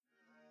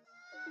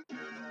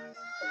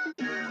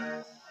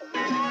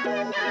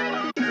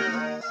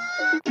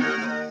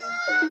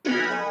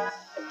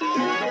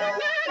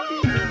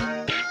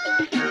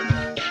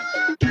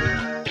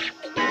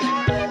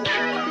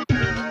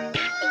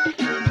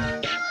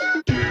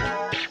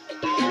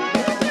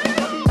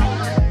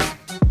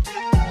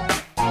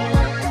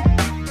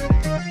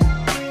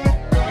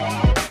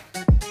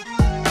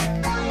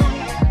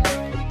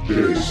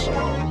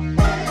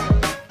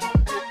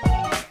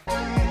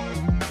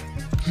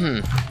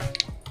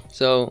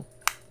So,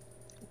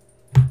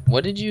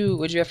 what did you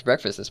have for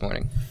breakfast this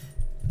morning?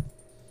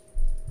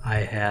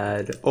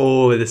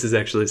 This is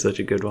actually such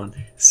a good one.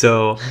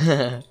 So,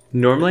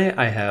 normally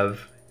I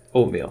have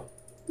oatmeal.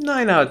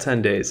 9 out of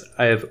 10 days,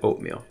 I have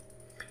oatmeal.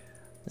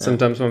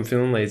 Sometimes when I'm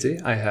feeling lazy,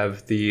 I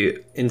have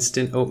the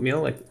instant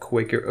oatmeal, like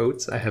Quaker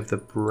Oats. I have the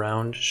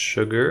brown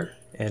sugar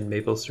and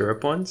maple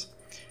syrup ones.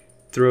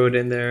 Throw it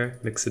in there,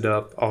 mix it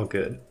up, all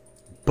good.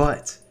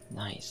 But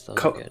nice, those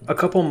are good. A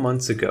couple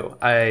months ago,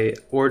 I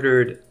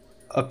ordered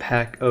a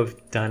pack of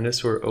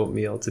dinosaur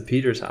oatmeal to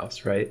Peter's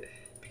house, right?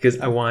 Because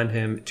I wanted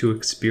him to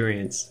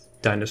experience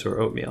dinosaur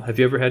oatmeal. Have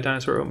you ever had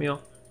dinosaur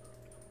oatmeal?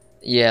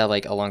 Yeah,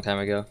 like a long time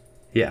ago.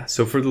 Yeah,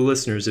 so for the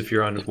listeners, if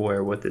you're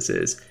unaware what this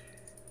is,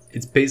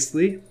 it's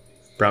basically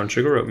brown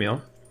sugar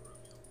oatmeal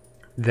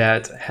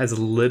that has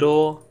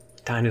little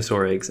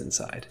dinosaur eggs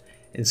inside.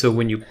 And so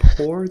when you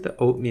pour the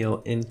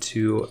oatmeal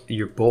into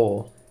your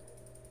bowl,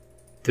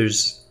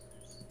 there's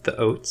the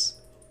oats,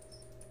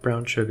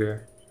 brown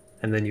sugar,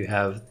 and then you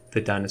have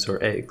the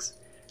dinosaur eggs.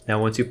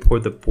 Now, once you pour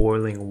the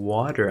boiling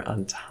water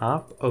on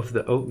top of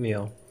the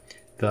oatmeal,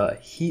 the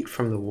heat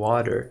from the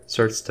water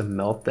starts to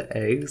melt the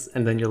eggs,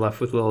 and then you're left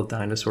with little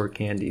dinosaur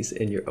candies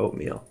in your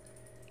oatmeal.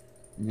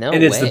 No and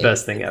way. It's the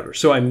best thing ever.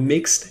 So I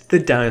mixed the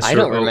dinosaur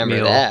oatmeal. I don't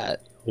remember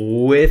that.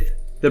 With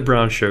the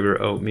brown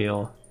sugar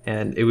oatmeal,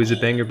 and it was a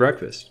banger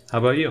breakfast. How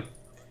about you?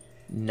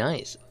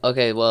 Nice.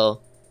 Okay,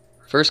 well,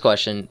 first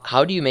question,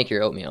 how do you make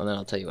your oatmeal? And then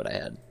I'll tell you what I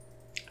had.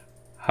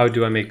 How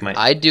do I make my...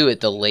 I do it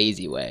the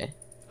lazy way.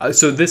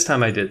 So this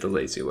time I did the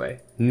lazy way.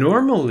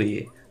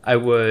 Normally, I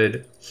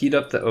would heat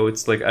up the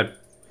oats. Like, I'd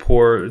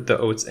pour the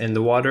oats in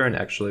the water and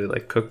actually,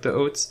 like, cook the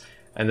oats.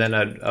 And then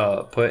I'd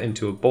put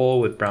into a bowl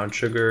with brown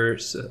sugar,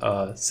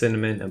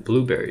 cinnamon, and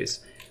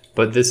blueberries.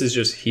 But this is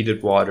just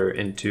heated water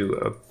into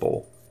a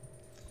bowl.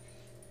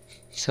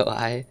 So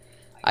I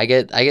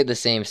get the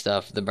same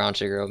stuff, the brown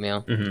sugar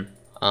oatmeal.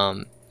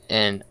 Mm-hmm.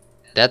 And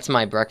that's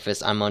my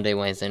breakfast on Monday,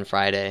 Wednesday, and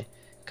Friday,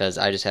 because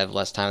I just have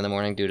less time in the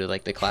morning due to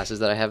like the classes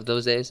that I have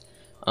those days.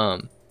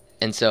 And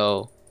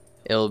so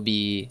it'll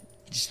be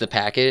just the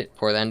packet,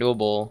 pour that into a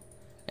bowl,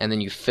 and then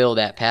you fill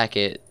that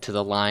packet to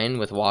the line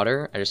with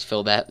water. I just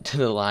fill that to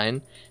the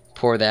line,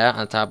 pour that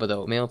on top of the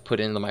oatmeal, put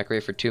it in the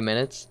microwave for 2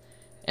 minutes.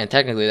 And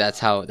technically that's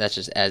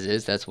just as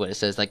is. That's what it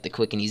says, like the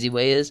quick and easy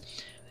way is.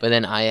 But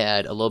then I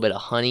add a little bit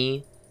of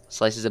honey,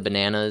 slices of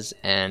bananas,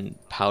 and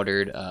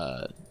powdered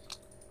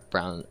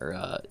brown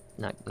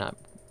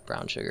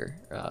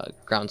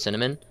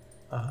cinnamon,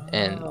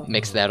 and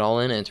mix that all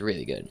in, and it's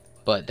really good.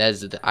 But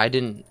I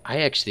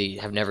actually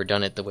have never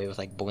done it the way with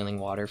like boiling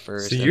water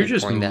first. So you're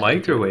just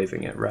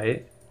microwaving it,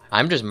 right?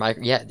 I'm just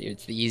yeah, dude,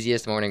 it's the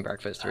easiest morning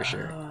breakfast for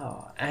sure.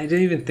 I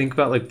didn't even think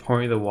about like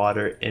pouring the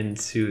water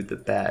into the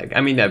bag.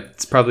 I mean,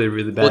 that's probably a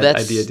really bad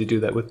idea to do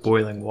that with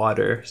boiling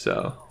water.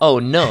 So. Oh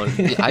no,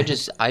 I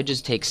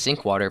just take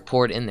sink water,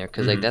 pour it in there,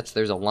 because like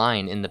there's a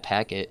line in the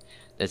packet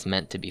that's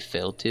meant to be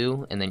filled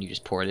to, and then you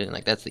just pour it in.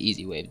 Like that's the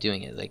easy way of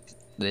doing it. Like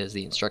as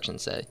the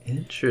instructions say.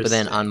 Interesting. But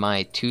then on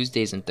my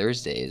Tuesdays and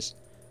Thursdays,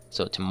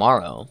 so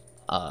tomorrow,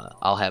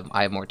 I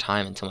have more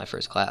time until my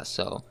first class,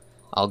 so.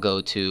 I'll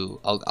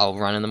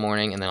run in the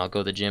morning, and then I'll go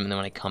to the gym, and then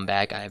when I come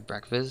back, I have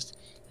breakfast,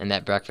 and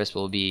that breakfast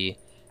will be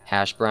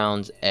hash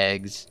browns,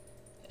 eggs,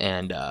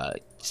 and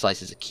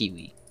slices of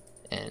kiwi,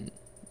 and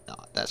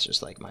that's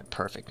just like my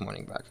perfect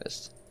morning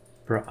breakfast.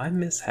 Bro, I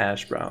miss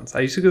hash browns.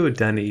 I used to go to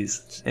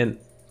Denny's, and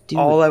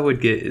all I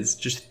would get is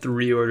just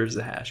 3 orders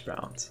of hash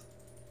browns.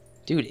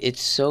 Dude,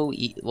 it's so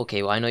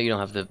okay. Well, I know you don't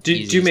have the do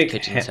you make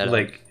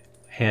like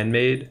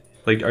handmade?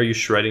 Like, are you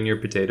shredding your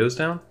potatoes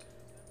down?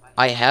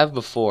 I have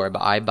before,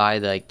 but I buy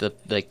the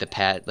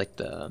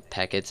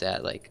packets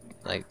at like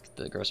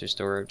the grocery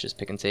store, just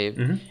Pick and Save,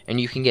 and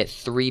you can get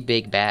 3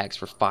 big bags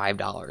for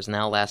 $5, and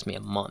that'll last me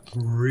a month.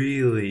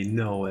 Really?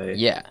 No way.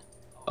 Yeah.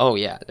 Oh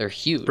yeah, they're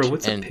huge. Bro,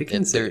 what's a Pick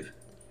and Save?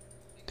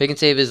 Pick and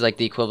Save is like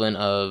the equivalent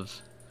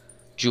of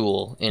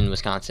Jewel in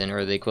Wisconsin,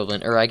 or the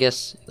equivalent, or I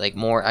guess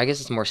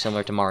it's more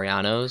similar to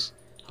Mariano's,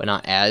 but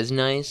not as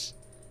nice.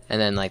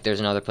 And then like there's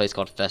another place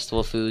called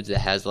Festival Foods that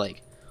has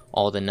like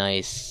all the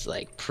nice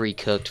like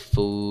pre-cooked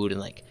food and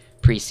like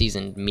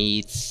pre-seasoned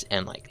meats,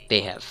 and like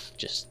they have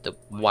just the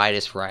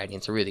widest variety.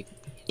 It's a really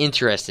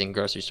interesting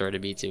grocery store to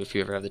be to. If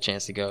you ever have the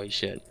chance to go, you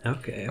should.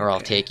 Okay. Or I'll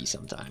take you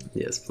sometime.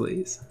 Yes,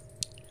 please.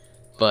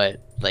 But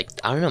like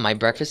I don't know, my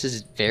breakfast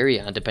is vary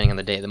depending on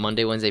the day. The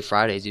Monday, Wednesday,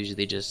 Friday is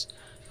usually just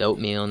the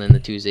oatmeal, and then the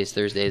Tuesdays,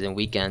 Thursdays, and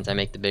weekends I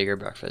make the bigger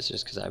breakfast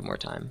just because I have more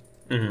time.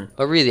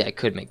 But really, I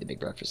could make the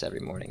big breakfast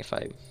every morning if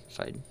I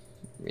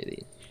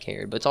really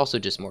cared, but it's also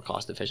just more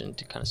cost efficient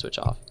to kind of switch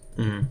off.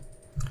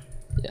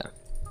 Yeah.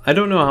 I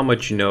don't know how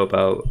much you know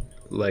about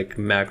like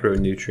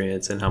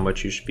macronutrients and how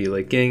much you should be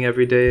like getting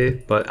every day,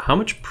 but how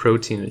much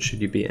protein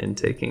should you be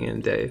intaking in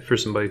a day for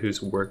somebody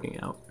who's working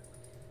out?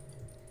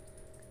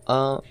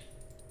 I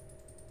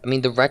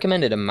mean, the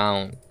recommended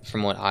amount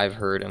from what I've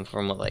heard and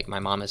from what like my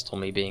mom has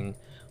told me being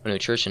a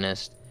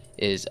nutritionist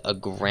is a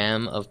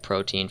gram of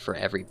protein for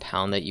every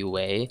pound that you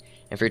weigh.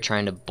 If you're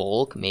trying to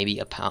bulk, maybe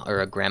a pound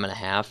or a gram and a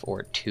half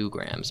or 2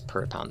 grams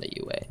per pound that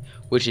you weigh,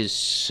 which is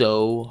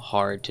so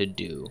hard to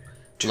do.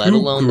 Let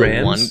alone 2 grams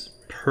the one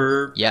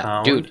per yeah,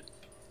 pound? dude.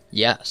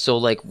 Yeah, so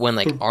like when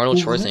like For Arnold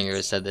what?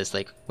 Schwarzenegger said this,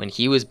 like when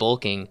he was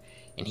bulking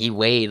and he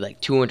weighed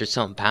like 200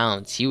 something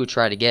pounds, he would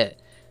try to get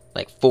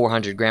like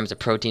 400 grams of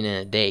protein in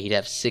a day. He'd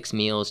have 6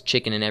 meals,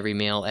 chicken in every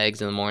meal,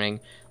 eggs in the morning.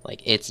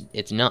 Like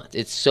it's nuts.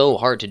 It's so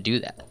hard to do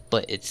that,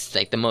 but it's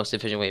like the most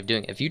efficient way of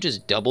doing it. If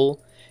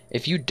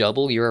you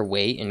double your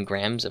weight in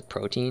grams of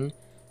protein,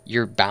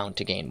 you're bound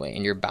to gain weight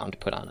and you're bound to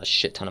put on a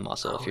shit ton of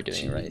muscle if you're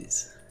doing it right.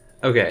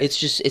 Okay.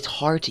 It's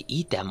hard to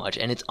eat that much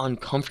and it's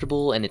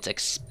uncomfortable and it's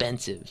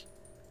expensive.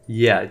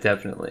 Yeah,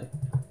 definitely.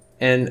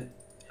 And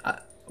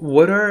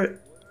what are,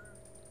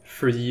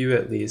 for you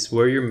at least,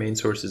 what are your main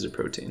sources of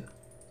protein?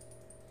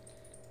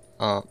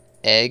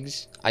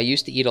 Eggs. I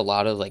used to eat a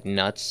lot of like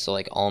nuts, so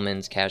like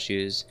almonds,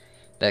 cashews,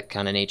 that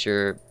kind of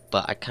nature.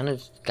 But I kind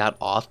of got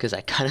off because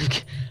I kind of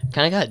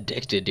got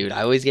addicted, dude.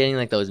 I was getting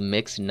like those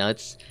mixed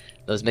nut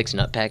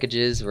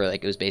packages where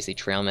like it was basically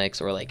trail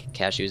mix or like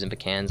cashews and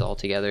pecans all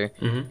together,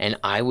 and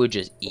I would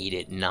just eat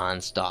it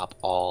nonstop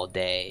all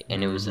day,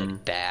 and it was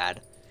like bad.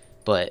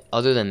 But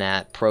other than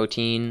that,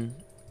 protein,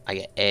 I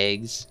get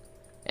eggs,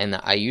 and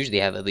I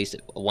usually have at least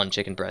 1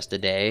 chicken breast a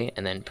day,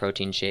 and then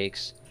protein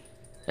shakes.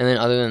 And then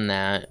other than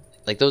that,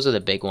 like those are the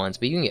big ones,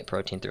 but you can get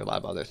protein through a lot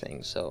of other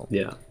things. So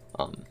yeah.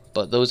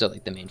 But those are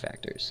like the main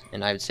factors.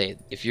 And I would say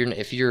if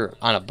you're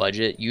on a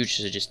budget, you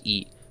should just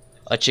eat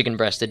a chicken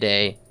breast a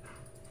day,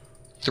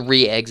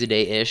 3 eggs a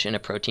day ish, and a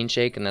protein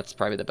shake, and that's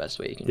probably the best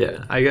way you can do it.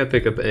 Yeah, I gotta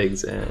pick up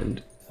eggs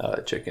and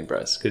chicken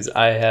breast because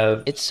I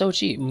have. It's so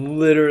cheap.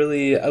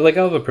 Literally, I'll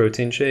have a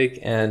protein shake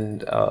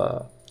and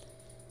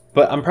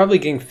but I'm probably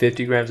getting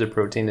 50 grams of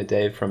protein a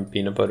day from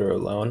peanut butter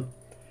alone.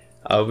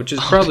 Which is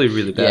probably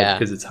really bad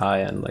because it's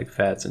high on like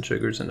fats and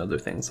sugars and other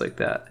things like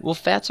that. Well,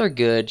 fats are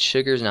good.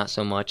 Sugars not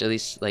so much. At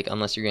least like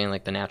unless you're getting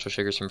like the natural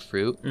sugars from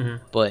fruit.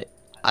 But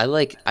I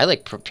like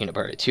peanut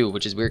butter too,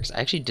 which is weird because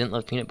I actually didn't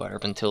love peanut butter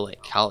up until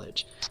like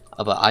college.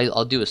 But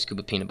I'll do a scoop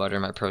of peanut butter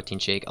in my protein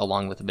shake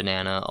along with a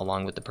banana,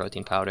 along with the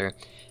protein powder.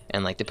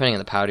 And like depending on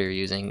the powder you're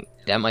using,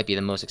 that might be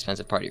the most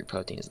expensive part of your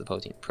protein is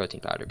the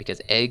protein powder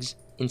because eggs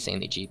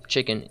insanely cheap,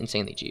 chicken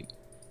insanely cheap.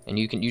 And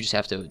you just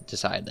have to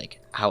decide like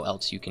how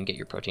else you can get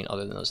your protein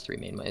other than those 3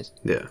 main ways.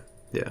 Yeah.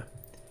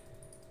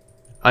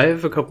 I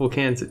have a couple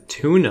cans of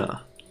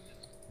tuna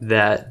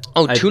that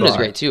tuna's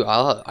great too.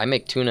 I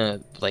make tuna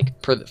like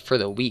for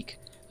the week.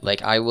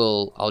 Like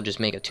I'll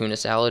just make a tuna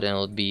salad and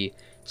it'll be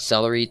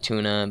celery,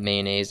 tuna,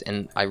 mayonnaise,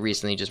 and I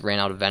recently just ran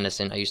out of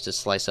venison. I used to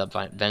slice up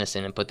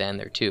venison and put that in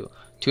there too.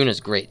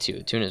 Tuna's great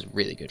too. Tuna's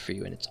really good for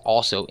you and it's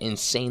also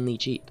insanely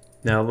cheap.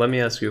 Now let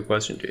me ask you a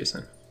question,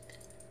 Jason.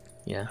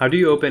 Yeah. How do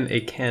you open a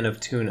can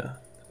of tuna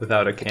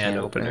without a can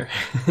opener?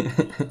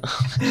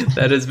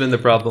 That has been the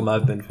problem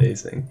I've been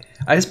facing.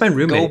 I asked my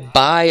roommate. Go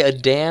buy a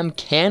damn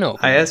can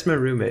opener. I asked my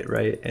roommate,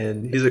 right?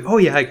 And he's like, oh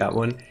yeah, I got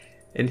one.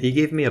 And he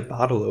gave me a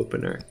bottle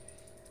opener.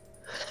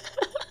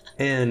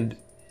 And,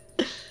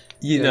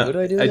 how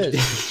do I do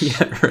this?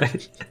 Yeah,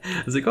 right.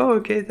 I was like, oh,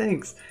 okay,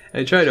 thanks.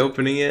 I tried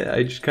opening it.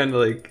 I just kind of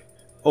like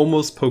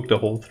almost poked a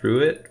hole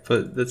through it,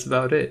 but that's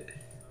about it.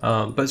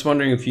 But I was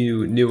wondering if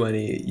you knew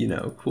any,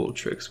 cool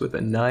tricks with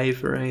a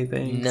knife or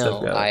anything.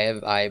 No,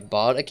 I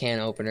bought a can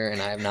opener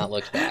and I have not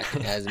looked back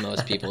as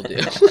most people do.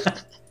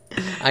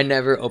 I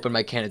never open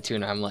my can of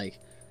tuna. I'm like,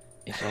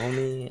 if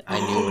only I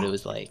knew what it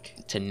was like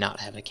to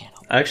not have a can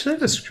opener. I actually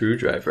have a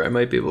screwdriver. I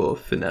might be able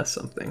to finesse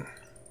something.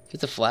 If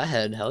it's a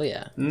flathead, hell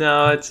yeah.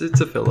 No, it's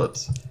a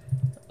Phillips.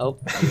 Oh,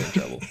 I'm in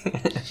trouble.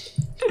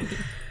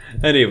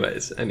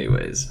 Anyways.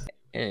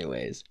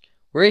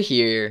 We're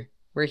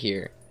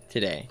here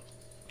today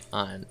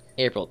on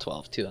April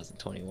 12th,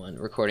 2021,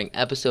 recording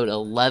episode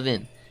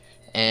 11,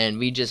 and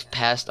we just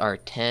passed our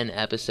 10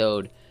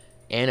 episode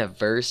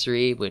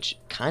anniversary, which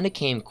kind of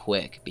came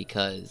quick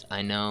because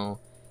I know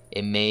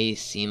it may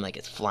seem like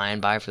it's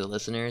flying by for the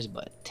listeners,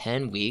 but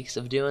 10 weeks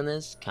of doing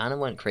this kind of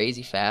went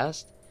crazy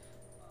fast.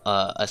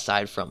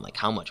 Aside from like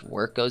how much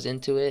work goes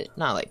into it,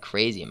 not like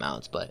crazy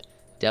amounts, but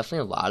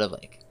definitely a lot of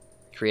like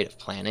creative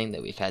planning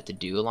that we've had to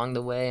do along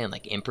the way, and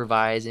like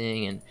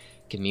improvising and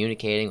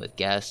communicating with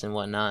guests and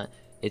whatnot.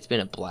 It's been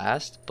a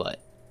blast, but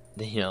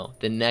the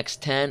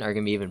next 10 are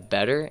gonna be even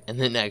better, and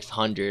the next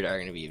 100 are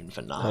gonna be even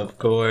phenomenal. Of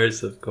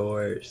course.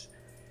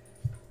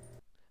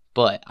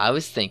 But I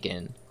was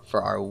thinking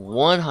for our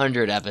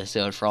 100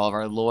 episode, for all of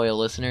our loyal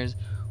listeners,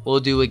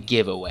 we'll do a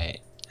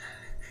giveaway.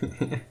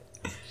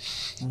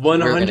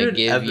 100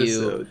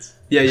 episodes.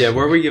 Yeah.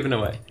 What are we giving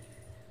away?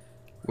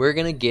 We're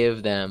gonna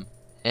give them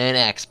an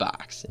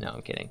Xbox. No,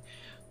 I'm kidding.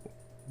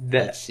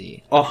 Let's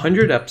see.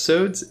 100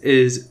 episodes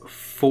is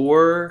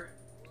 4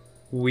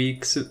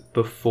 weeks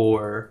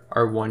before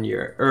our 1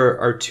 year or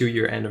our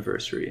 2-year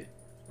anniversary.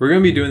 We're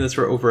going to be doing this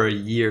for over a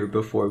year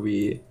before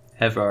we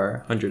have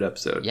our 100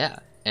 episode. Yeah,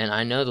 and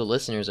I know the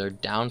listeners are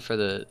down for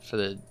the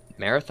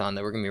marathon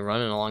that we're going to be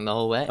running along the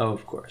whole way. Oh,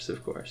 of course.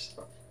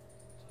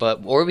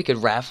 But or we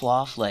could raffle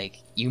off, like,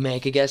 you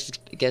make a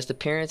guest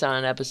appearance on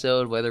an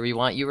episode, whether we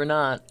want you or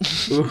not.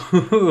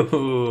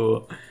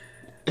 Ooh,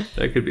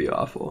 that could be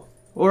awful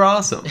or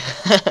awesome.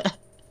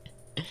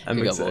 I'm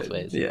could excited. go both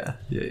ways. Yeah.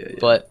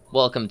 But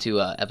welcome to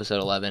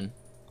episode 11,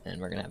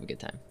 and we're gonna have a good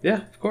time.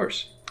 Yeah, of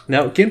course.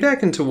 Now, getting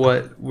back into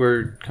what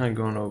we're kind of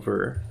going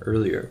over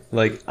earlier,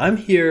 like, I'm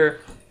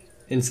here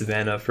in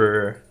Savannah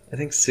for, I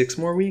think, 6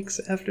 more weeks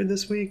after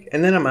this week,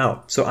 and then I'm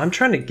out. So I'm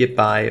trying to get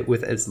by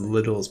with as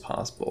little as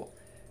possible.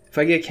 If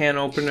I get a can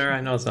opener,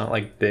 I know it's not,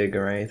 like, big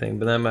or anything,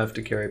 but then I'm going to have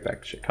to carry it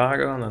back to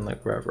Chicago, and then,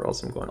 like, wherever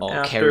else I'm going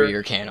after. Carry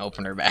your can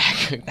opener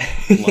back.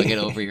 Lug it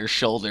over your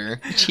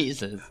shoulder.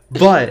 Jesus.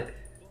 But,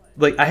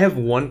 like, I have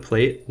 1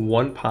 plate,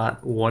 1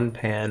 pot, 1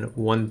 pan,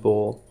 1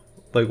 bowl,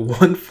 like,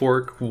 1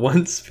 fork,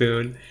 1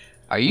 spoon.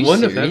 Are you one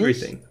serious? Of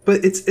everything.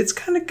 But it's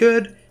kind of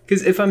good,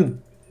 because if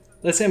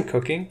let's say I'm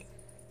cooking,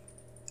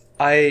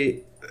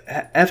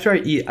 after I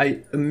eat, I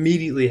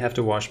immediately have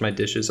to wash my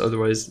dishes.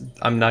 Otherwise,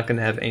 I'm not going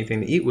to have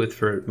anything to eat with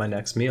for my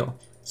next meal.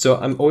 So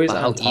I'm always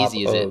on top of cleaning. How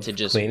easy is it to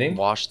just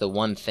wash the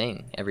one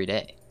thing every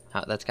day?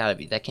 That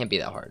can't be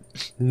that hard.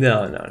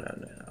 No,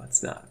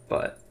 it's not.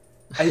 But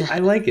I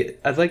like it.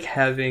 I like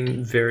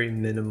having very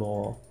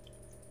minimal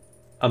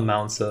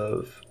amounts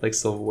of, like,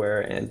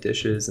 silverware and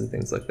dishes and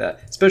things like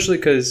that. Especially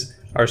because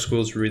our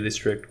school's really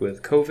strict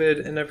with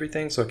COVID and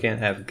everything, so I can't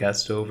have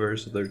guests over,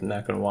 so they're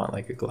not going to want,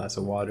 like, a glass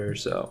of water,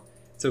 so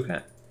it's okay.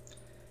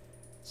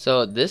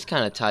 So this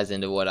kind of ties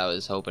into what I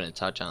was hoping to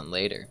touch on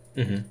later.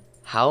 Mm-hmm.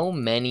 How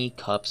many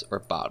cups or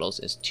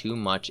bottles is too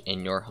much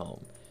in your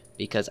home?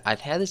 Because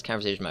I've had this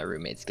conversation with my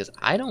roommates, because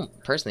I don't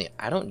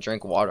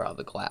drink water out of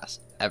the glass,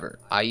 ever.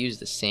 I use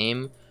the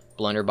same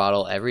blender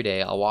bottle every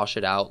day. I'll wash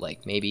it out,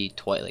 like, maybe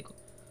twice,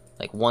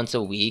 like once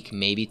a week,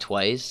 maybe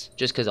twice,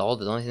 just because the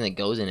only thing that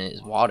goes in it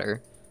is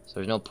water, so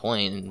there's no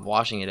point in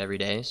washing it every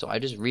day. So I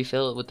just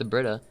refill it with the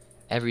Brita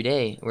every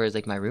day, whereas,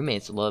 like, my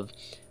roommates love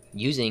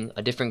using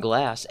a different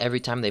glass every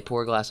time they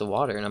pour a glass of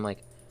water, and I'm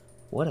like,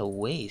 what a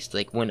waste.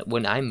 Like,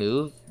 when I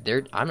move,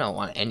 I don't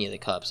want any of the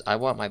cups. I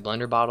want my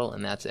blender bottle,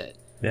 and that's it.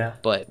 Yeah.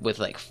 But with,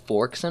 like,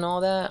 forks and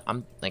all that,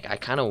 I'm like, I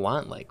kind of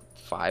want, like,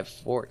 5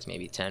 forks,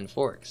 maybe 10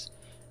 forks,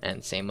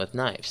 and same with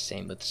knives,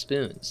 same with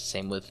spoons,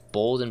 same with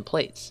bowls and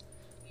plates.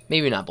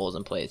 Maybe not bowls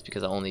and plates,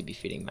 because I'll only be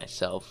feeding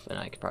myself, and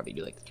I could probably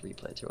do, like, 3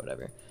 plates or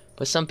whatever.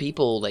 But some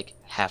people, like,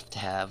 have to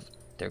have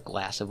their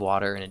glass of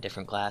water in a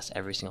different glass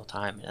every single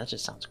time, and that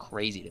just sounds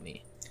crazy to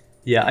me.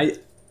 Yeah, I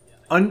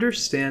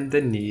understand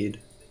the need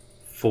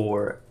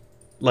for,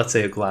 let's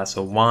say, a glass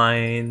of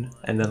wine,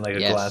 and then, like, a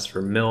glass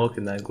for milk,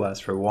 and then a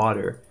glass for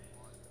water.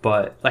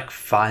 But, like,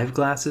 5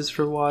 glasses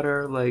for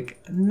water, like,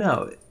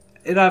 no.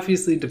 It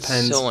obviously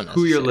depends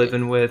who you're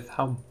living with,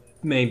 how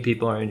many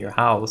people are in your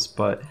house,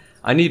 but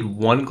I need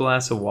 1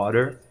 glass of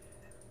water,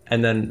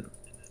 and then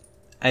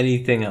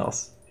anything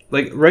else.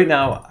 Like, right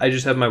now, I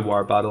just have my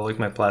water bottle, like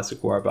my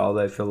plastic water bottle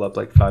that I fill up,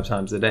 like, 5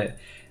 times a day.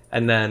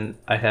 And then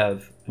I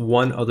have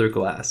 1 other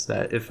glass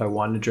that if I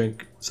want to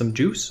drink some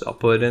juice, I'll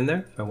put it in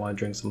there. If I want to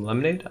drink some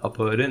lemonade, I'll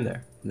put it in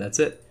there. And that's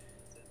it.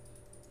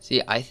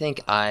 See, I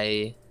think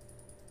I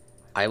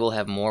will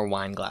have more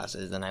wine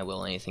glasses than I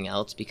will anything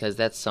else, because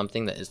that's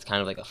something that is kind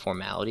of like a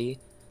formality.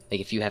 Like,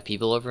 if you have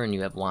people over and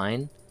you have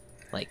wine,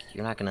 like,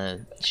 you're not going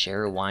to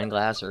share a wine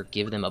glass or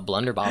give them a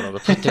blender bottle to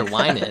put their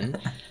wine in.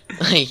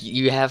 Like,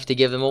 you have to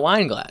give them a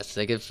wine glass,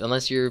 like,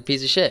 unless you're a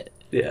piece of shit.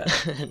 Yeah.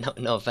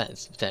 No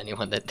offense to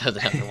anyone that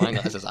doesn't have the wine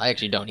glasses. I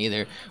actually don't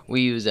either.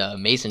 We use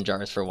mason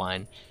jars for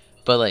wine.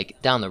 But, like,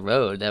 down the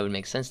road, that would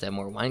make sense to have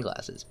more wine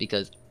glasses.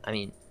 Because, I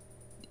mean,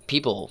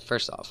 people,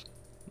 first off,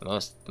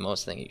 the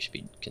most thing you should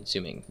be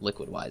consuming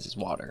liquid-wise is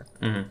water.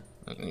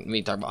 Mm-hmm. I mean,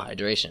 we talk about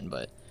hydration,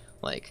 but,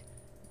 like,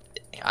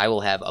 I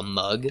will have a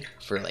mug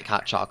for, like,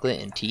 hot chocolate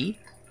and tea,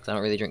 because I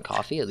don't really drink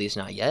coffee, at least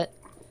not yet.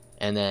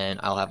 And then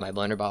I'll have my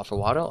blender bottle for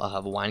water. I'll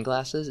have wine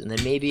glasses, and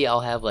then maybe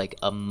I'll have, like,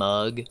 a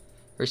mug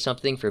or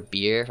something for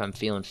beer if I'm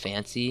feeling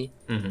fancy,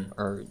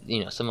 or,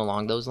 you know, something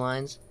along those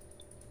lines.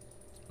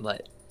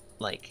 But,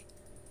 like,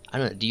 I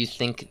don't know. Do you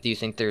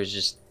think there's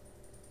just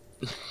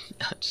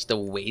a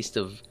waste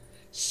of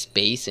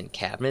space and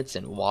cabinets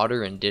and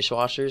water and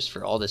dishwashers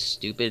for all the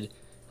stupid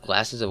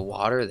glasses of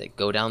water that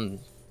go down,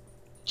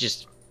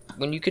 just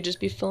when you could just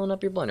be filling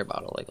up your blender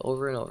bottle, like,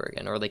 over and over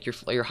again, or like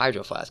your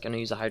hydro flask? I'm gonna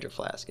use a hydro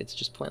flask. It's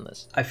just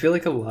pointless. I feel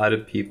like a lot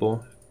of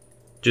people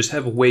just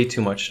have way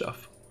too much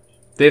stuff.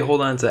 They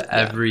hold on to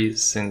every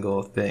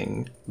single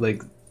thing,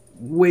 like,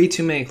 way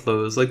too many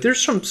clothes. Like,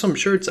 there's some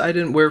shirts I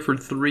didn't wear for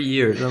 3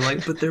 years. I'm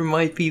like, but there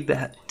might be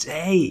that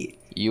day.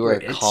 You are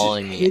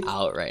calling me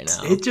out right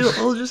now.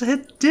 It'll just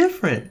hit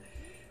different.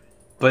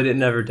 But it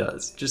never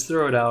does. Just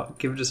throw it out.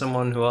 Give it to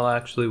someone who will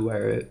actually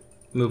wear it.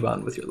 Move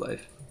on with your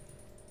life.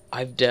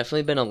 I've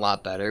definitely been a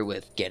lot better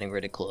with getting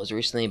rid of clothes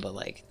recently, but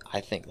like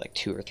I think like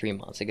 2 or 3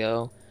 months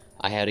ago,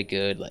 I had a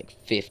good like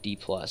 50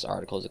 plus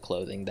articles of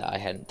clothing that I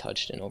hadn't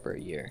touched in over a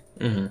year.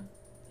 Mm-hmm.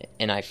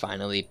 And I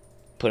finally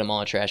put them all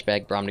in a trash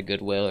bag, brought them to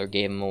Goodwill, or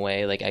gave them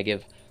away.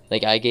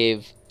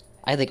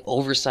 I had like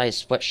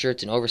oversized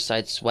sweatshirts and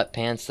oversized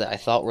sweatpants that I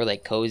thought were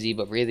like cozy,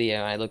 but really,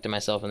 I looked at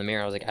myself in the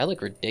mirror, I was like, I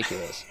look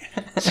ridiculous.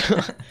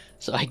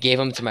 so I gave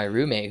them to my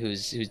roommate,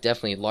 who's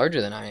definitely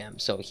larger than I am.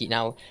 So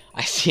now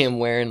I see him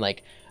wearing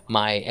like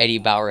my Eddie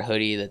Bauer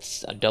hoodie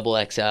that's a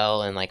double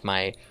XL, and like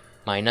my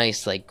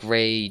nice like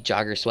gray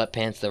jogger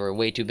sweatpants that were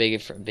way too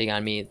big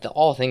on me.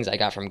 All things I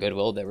got from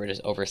Goodwill that were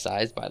just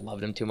oversized, but I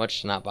loved them too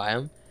much to not buy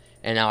them.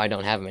 And now I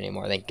don't have them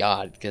anymore, thank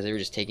God, because they were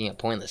just taking up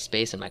pointless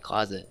space in my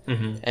closet.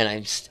 Mm-hmm. And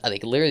I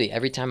like literally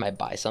every time I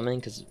buy something,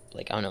 because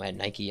like I don't know, at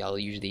Nike I'll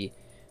usually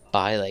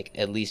buy like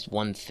at least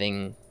one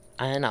thing,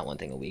 not one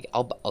thing a week.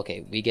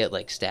 We get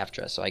like staff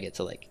dress, so I get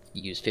to like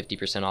use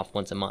 50% off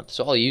once a month.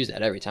 So I'll use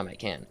that every time I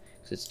can,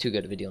 because it's too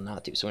good of a deal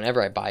not to. So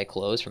whenever I buy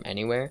clothes from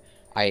anywhere,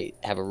 I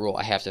have a rule: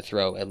 I have to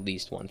throw at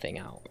least one thing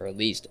out, or at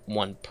least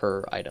one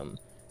per item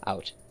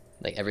out.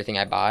 Like everything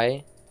I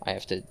buy, I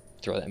have to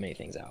throw that many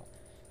things out,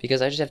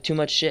 because I just have too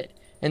much shit.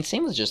 And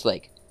same with just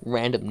like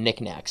random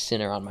knickknacks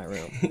sitting around my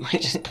room,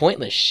 like just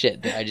pointless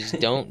shit that I just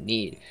don't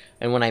need.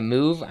 And when I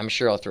move, I'm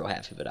sure I'll throw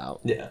half of it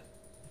out. Yeah,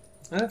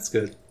 that's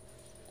good.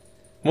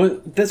 Well,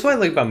 that's what I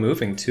like about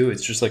moving too.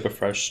 It's just like a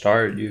fresh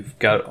start. You've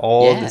got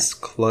all this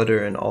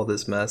clutter and all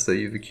this mess that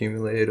you've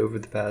accumulated over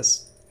the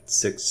past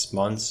 6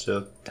 months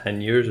to 10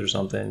 years or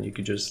something. You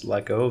could just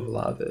let go of a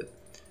lot of it.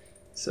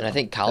 So, and I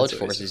think college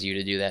forces you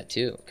to do that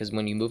too, because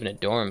when you move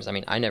into dorms, I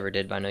mean, I never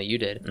did, but I know you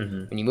did.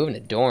 Mm-hmm. When you move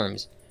into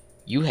dorms,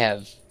 you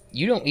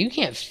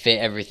can't fit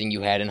everything you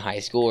had in high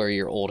school or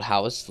your old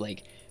house.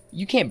 Like,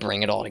 you can't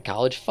bring it all to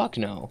college. Fuck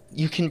no.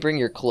 You can bring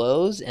your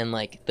clothes and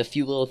like the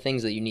few little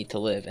things that you need to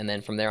live, and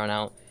then from there on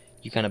out,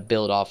 you kind of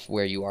build off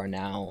where you are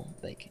now,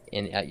 like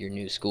at your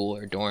new school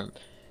or dorm.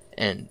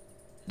 And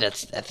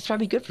that's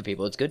probably good for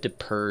people. It's good to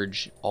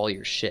purge all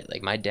your shit.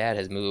 Like, my dad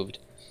has moved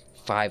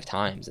 5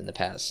 times in the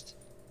past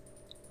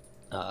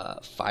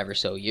 5 or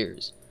so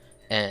years,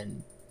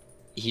 and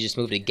he just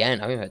moved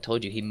again. I don't know if I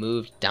told you, he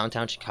moved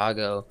downtown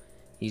Chicago.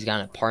 He's got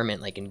an apartment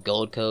like in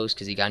Gold Coast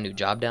because he got a new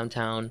job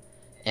downtown,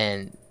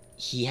 and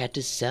he had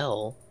to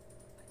sell,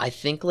 I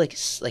think like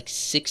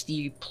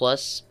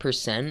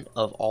 60+%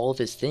 of all of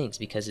his things,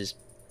 because his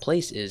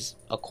place is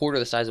a quarter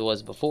the size it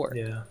was before.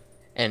 Yeah.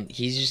 And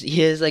he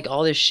has like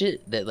all this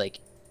shit that like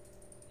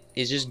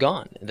is just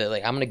gone. That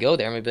like, I'm gonna go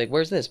there, I'm gonna be like,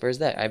 where's this? Where's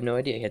that? I have no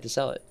idea. He had to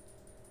sell it.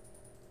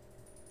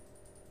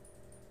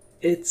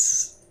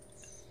 It's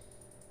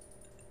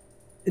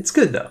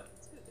good though.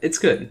 It's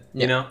good.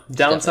 Yeah, you know,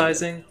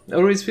 downsizing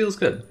always feels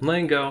good.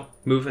 Letting go,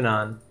 moving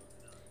on.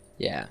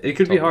 Yeah. It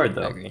could be hard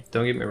though. I agree.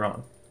 Don't get me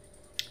wrong.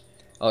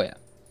 Oh yeah.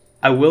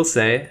 I will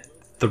say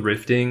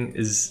thrifting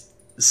is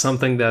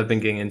something that I've been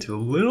getting into a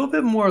little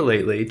bit more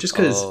lately, just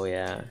because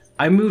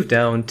I moved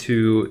down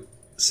to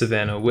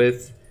Savannah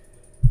with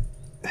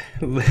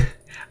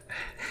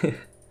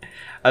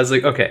I was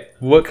like, okay,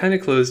 what kind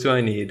of clothes do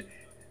I need?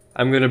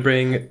 I'm going to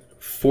bring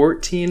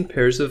 14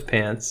 pairs of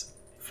pants,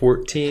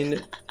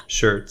 14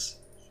 shirts,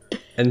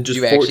 and just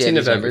 14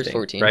 of everything,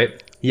 14?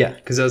 Right? Yeah,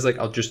 because I was like,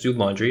 I'll just do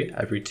laundry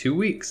every 2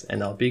 weeks,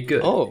 and I'll be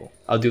good. Oh.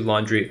 I'll do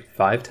laundry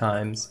 5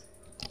 times.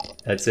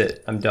 That's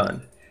it. I'm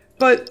done.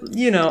 But,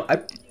 you know,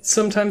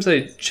 sometimes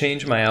I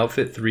change my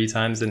outfit 3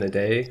 times in a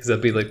day, because I'll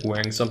be like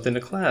wearing something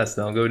to class,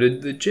 then I'll go to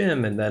the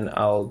gym, and then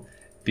I'll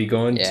be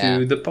going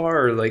to the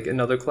bar, like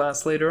another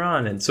class later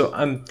on. And so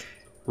I'm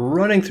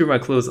running through my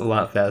clothes a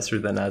lot faster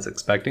than I was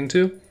expecting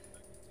to.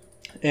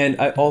 And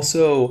I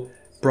also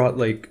brought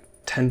like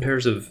 10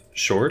 pairs of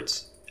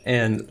shorts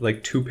and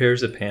like 2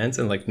 pairs of pants,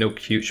 and like no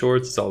cute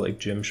shorts. It's all like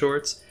gym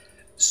shorts.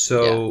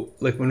 So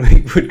like when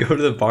we would go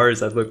to the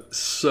bars, I'd look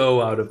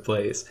so out of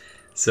place.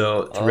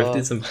 So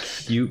thrifted some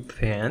cute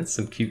pants,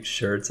 some cute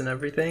shirts and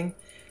everything.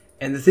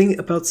 And the thing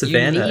about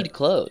Savannah... You need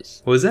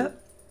clothes. What was that?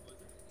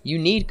 You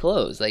need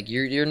clothes. Like,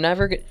 you're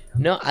never gonna...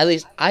 No, at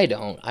least I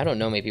don't. I don't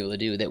know many people that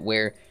do, that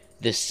wear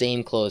the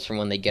same clothes from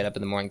when they get up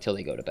in the morning till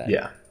they go to bed.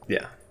 Yeah.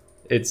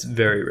 It's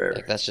very rare.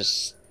 Like, that's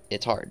just...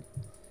 It's hard.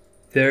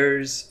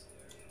 There's...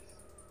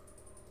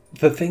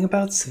 The thing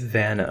about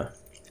Savannah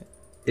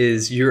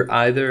is you're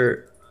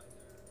either...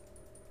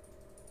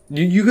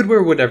 You could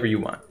wear whatever you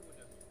want.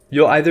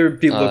 You'll either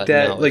be looked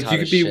at, like, you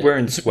could be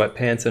wearing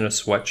sweatpants and a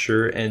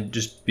sweatshirt and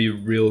just be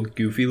real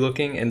goofy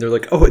looking, and they're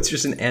like, oh, it's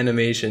just an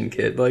animation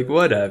kid, like,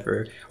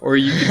 whatever. Or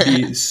you could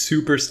be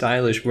super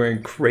stylish,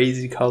 wearing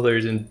crazy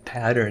colors and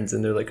patterns,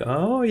 and they're like,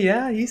 oh,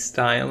 yeah, he's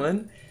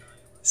styling.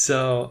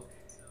 So,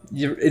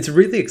 it's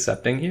really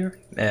accepting here,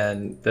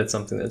 and that's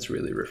something that's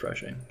really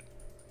refreshing.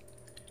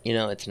 You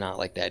know, it's not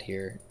like that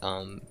here.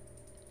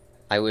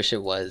 I wish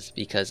it was,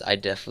 because I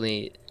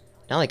definitely...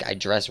 Not like I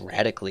dress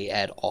radically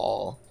at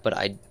all, but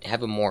I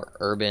have a more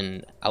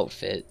urban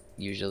outfit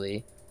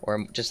usually,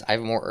 or just I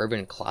have a more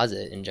urban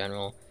closet in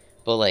general.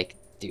 But like,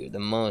 dude, the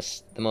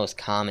most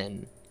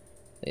common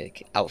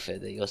like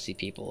outfit that you'll see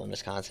people in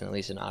Wisconsin, at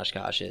least in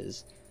Oshkosh,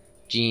 is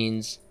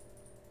jeans,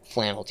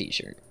 flannel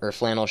t-shirt or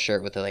flannel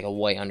shirt with like a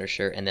white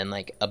undershirt and then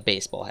like a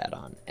baseball hat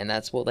on, and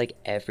that's what like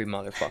every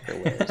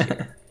motherfucker wears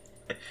here.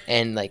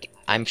 And like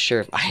I'm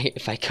sure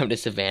if I come to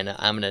Savannah,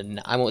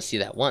 I won't see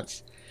that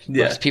once.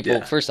 Yeah, Most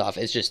people, first off,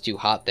 it's just too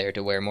hot there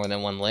to wear more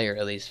than one layer.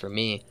 At least for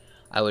me,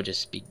 I would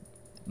just be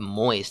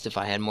moist if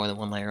I had more than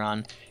one layer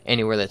on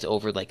anywhere that's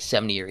over like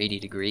 70 or 80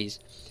 degrees.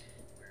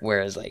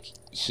 Whereas like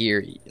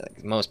here,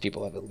 like most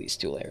people have at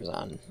least 2 layers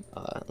on,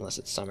 unless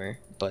it's summer.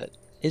 But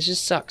it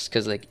just sucks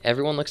because like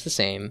everyone looks the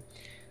same.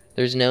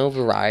 There's no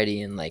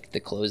variety in like the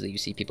clothes that you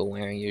see people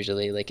wearing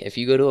usually. Like if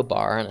you go to a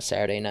bar on a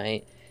Saturday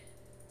night,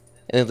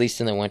 and at least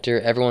in the winter,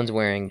 everyone's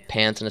wearing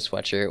pants and a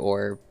sweatshirt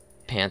or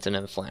pants and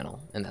a flannel,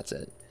 and that's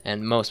it.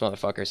 And most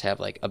motherfuckers have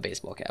like a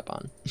baseball cap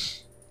on.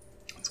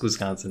 It's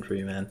Wisconsin for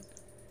you, man.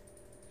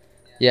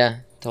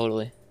 Yeah,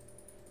 totally.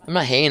 I'm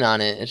not hating on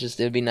it. It's just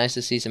it would be nice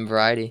to see some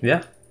variety.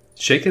 Yeah.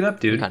 Shake it up,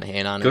 dude. I'm kind of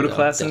hating on it. Go to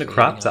class in a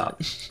crop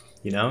top.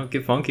 You know,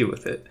 get funky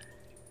with it.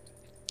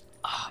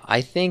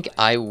 I think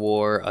I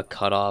wore a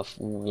cutoff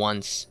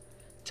once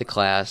to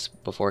class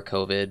before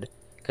COVID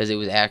because it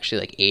was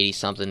actually like 80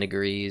 something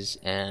degrees,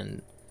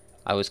 and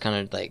I was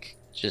kind of like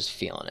just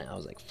feeling it. I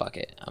was like, fuck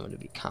it, I'm gonna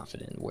be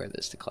confident and wear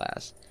this to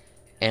class.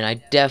 And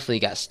I definitely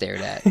got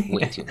stared at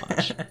way too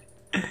much.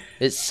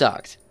 It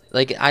sucked.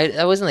 Like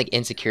I wasn't like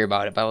insecure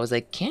about it, but I was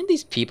like, can't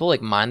these people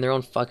like mind their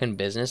own fucking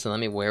business and let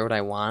me wear what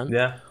I want?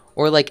 Yeah.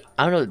 Or like,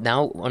 I don't know,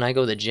 now when I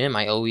go to the gym,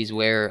 I always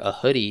wear a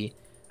hoodie.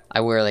 I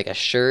wear like a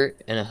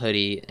shirt and a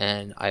hoodie,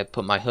 and I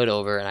put my hood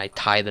over and I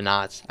tie the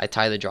knots. I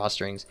tie the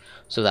drawstrings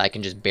so that I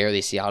can just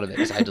barely see out of it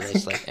because I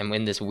just like I'm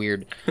in this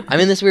weird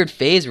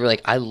phase where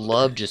like I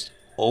love just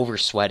over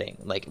sweating.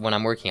 Like when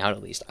I'm working out,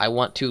 at least I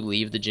want to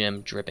leave the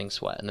gym dripping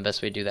sweat, and the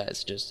best way to do that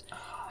is just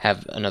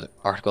have another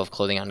article of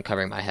clothing on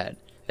covering my head.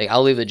 Like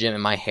I'll leave the gym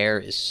and my hair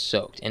is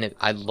soaked, and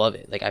I love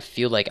it. Like I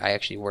feel like I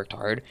actually worked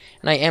hard,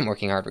 and I am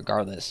working hard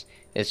regardless.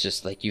 It's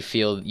just like you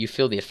feel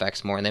the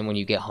effects more, and then when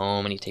you get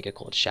home and you take a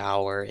cold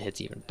shower, it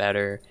hits even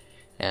better,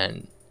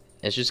 and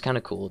it's just kind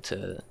of cool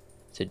to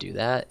do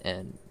that.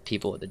 And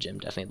people at the gym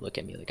definitely look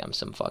at me like I'm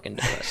some fucking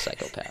depressed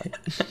psychopath.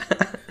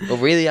 But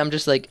really, I'm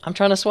just like, I'm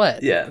trying to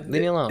sweat. Yeah,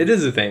 leave me alone. It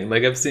is a thing.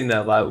 Like I've seen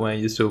that a lot when I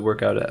used to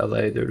work out at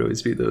LA. There'd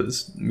always be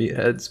those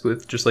meatheads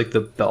with just like the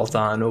belt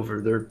on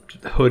over their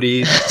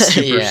hoodie,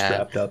 super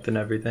strapped up and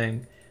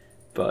everything.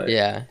 But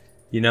yeah.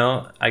 You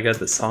know, I got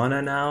the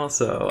sauna now,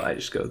 so I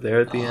just go there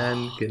at the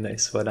end, get a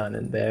nice sweat on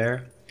in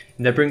there.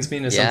 And that brings me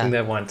into something that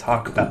I want to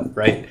talk about,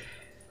 right?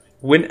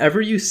 Whenever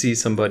you see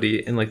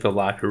somebody in like the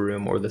locker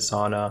room or the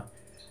sauna,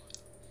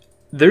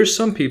 there's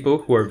some people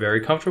who are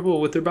very comfortable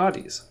with their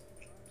bodies.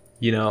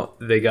 You know,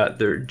 they got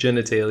their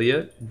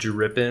genitalia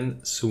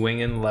dripping,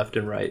 swinging left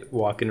and right,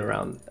 walking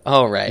around.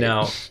 Oh, right.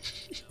 Now,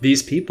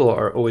 these people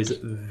are always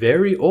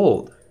very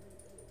old.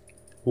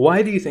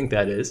 Why do you think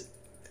that is?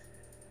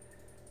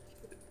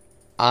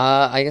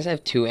 I guess I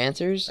have 2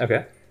 answers.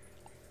 Okay.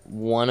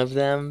 One of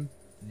them,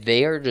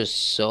 they are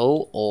just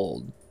so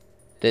old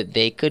that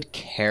they could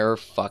care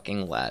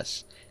fucking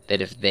less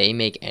that if they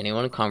make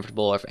anyone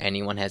uncomfortable or if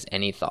anyone has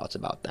any thoughts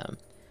about them.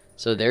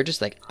 So they're just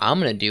like,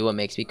 I'm going to do what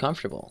makes me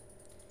comfortable.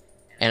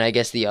 And I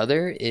guess the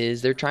other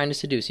is they're trying to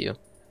seduce you.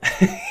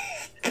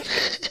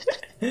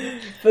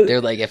 They're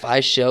like, if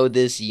I show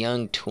this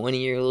young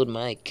 20-year-old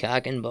my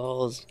cock and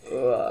balls,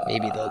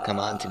 maybe they'll come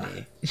on to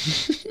me.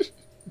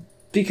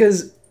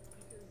 Because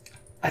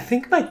I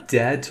think my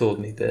dad told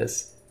me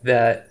this,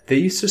 that they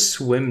used to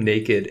swim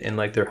naked in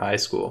like their high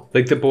school.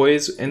 Like the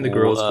boys and the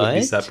girls would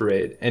be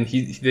separated, and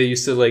they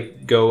used to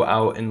like go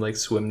out and like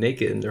swim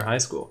naked in their high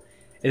school.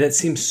 And that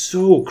seems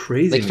so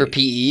crazy. Like for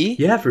PE?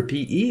 Yeah, for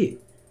PE.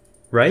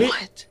 Right?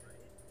 What?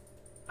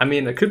 I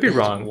mean, I could be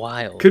wrong.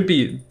 Wild. Could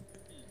be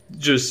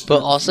just.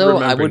 But also,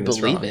 I would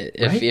believe wrong, it.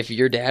 Right? If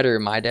your dad or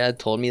my dad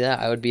told me that,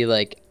 I would be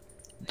like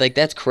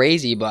that's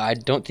crazy, but I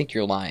don't think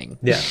you're lying.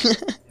 Yeah.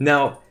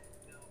 Now,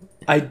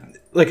 I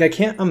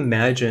can't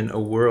imagine a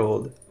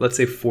world, let's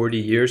say 40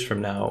 years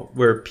from now,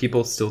 where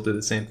people still do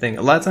the same thing.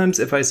 A lot of times,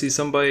 if I see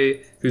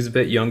somebody who's a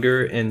bit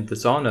younger in the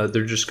sauna,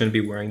 they're just going to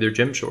be wearing their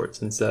gym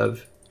shorts instead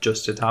of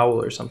just a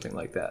towel or something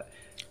like that.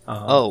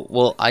 Oh,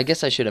 well, I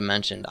guess I should have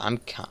mentioned, I'm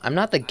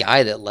not the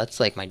guy that lets,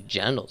 like, my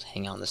genitals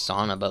hang out in the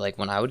sauna, but, like,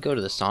 when I would go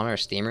to the sauna or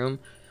steam room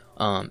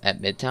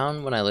at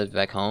Midtown when I lived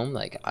back home,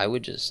 like, I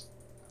would just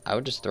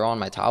throw on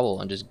my towel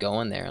and just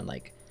go in there and,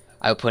 like,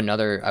 I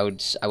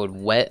would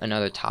wet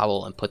another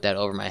towel and put that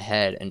over my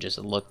head and just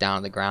look down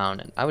at the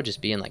ground, and I would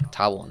just be in, like, a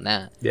towel in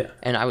that. Yeah.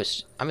 And I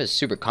was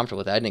super comfortable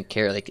with it. I didn't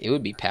care. Like, it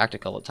would be packed a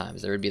couple of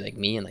times. There would be, like,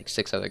 me and, like,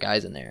 6 other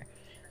guys in there.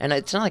 And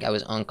it's not like I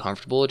was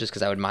uncomfortable just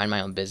because I would mind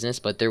my own business,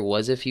 but there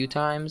was a few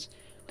times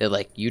that,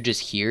 like, you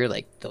just hear,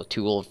 like, the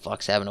 2 old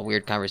fucks having a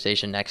weird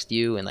conversation next to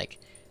you, and, like,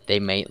 they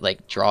may,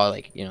 like, try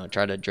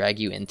to drag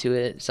you into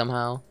it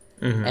somehow.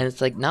 Mm-hmm. And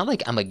it's, like, not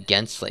like I'm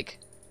against, like,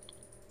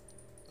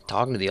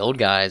 talking to the old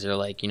guys or,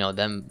 like, you know,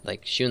 them,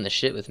 like, shooting the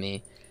shit with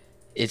me.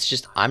 It's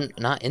just I'm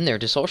not in there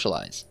to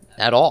socialize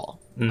at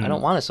all. I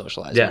don't want to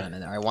socialize when I'm in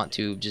there. I want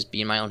to just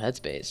be in my own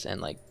headspace and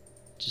like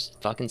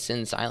just fucking sit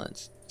in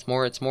silence. It's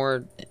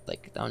more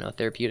like, I don't know,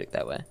 therapeutic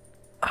that way.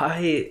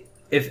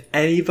 If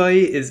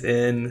anybody is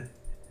in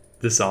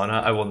the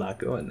sauna, I will not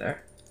go in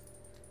there.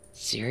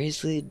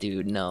 Seriously,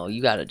 dude, no,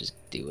 you gotta just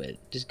do it.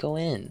 Just go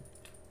in.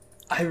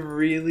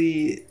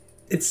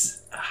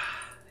 It's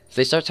If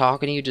they start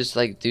talking to you, just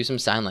like do some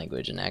sign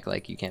language and act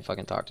like you can't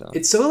fucking talk to them.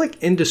 It's so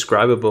like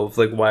indescribable of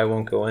like why I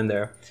won't go in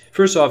there.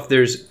 First off,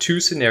 there's 2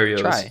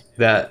 scenarios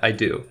that I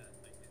do.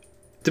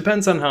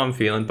 Depends on how I'm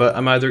feeling, but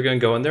I'm either going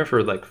to go in there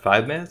for like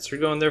 5 minutes or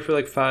go in there for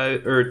like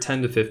 5 or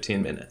 10 to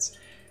 15 minutes.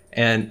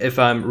 And if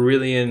I'm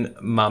really in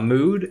my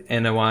mood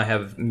and I want to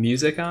have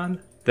music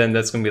on, then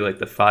that's going to be like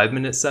the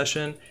 5-minute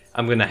session.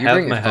 I'm going to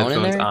have my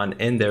headphones on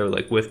in there,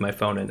 like with my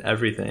phone and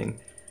everything.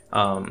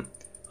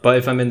 But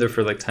if I'm in there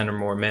for like 10 or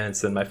more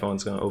minutes, then my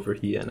phone's going to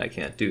overheat and I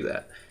can't do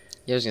that.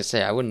 Yeah, I was going to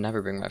say, I would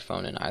never bring my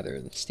phone in either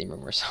the steam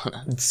room or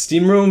sauna.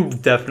 Steam room,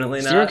 definitely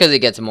not. Steam room because it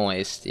gets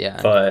moist, yeah.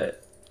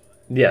 But,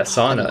 yeah,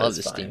 sauna I love is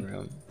the fine. steam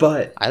room.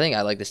 But I think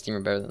I like the steam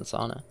room better than the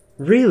sauna.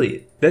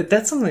 Really?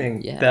 That's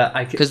something that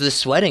I can... Because the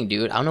sweating,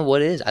 dude, I don't know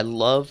what it is. I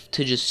love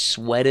to just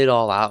sweat it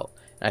all out.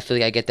 And I feel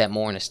like I get that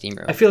more in a steam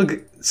room. I feel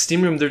like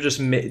steam room, they're just...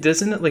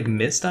 Doesn't it, like,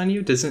 mist on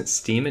you? Doesn't it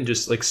steam and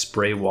just, like,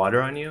 spray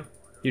water on you?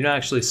 You're not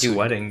actually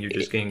sweating. You're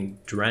just getting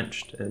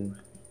drenched. And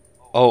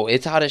oh,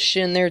 it's hot as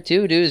shit in there,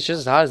 too, dude. It's just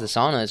as hot as the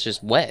sauna. It's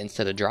just wet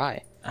instead of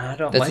dry. I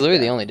don't That's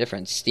literally the only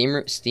difference.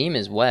 Steam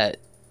is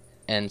wet,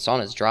 and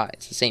sauna is dry.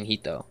 It's the same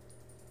heat, though.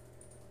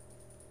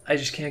 I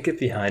just can't get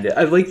behind it.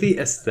 I like the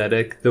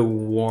aesthetic, the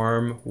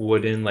warm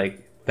wooden,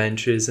 like,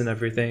 benches and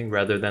everything,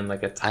 rather than,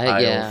 like, a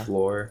tile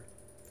floor.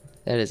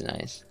 That is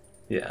nice.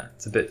 Yeah,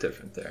 it's a bit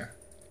different there.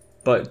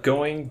 But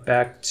going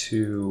back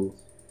to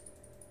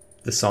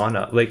the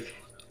sauna, like...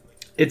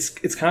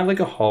 It's kind of like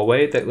a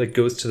hallway that like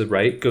goes to the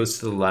right, goes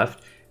to the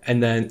left,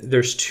 and then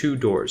there's 2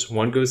 doors.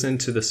 One goes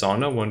into the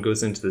sauna, one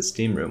goes into the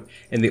steam room.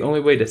 And the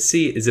only way to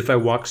see is if I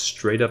walk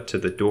straight up to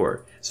the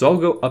door. So I'll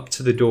go up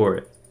to the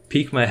door,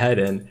 peek my head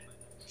in,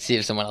 see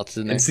if someone else is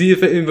in there, and see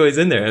if anybody's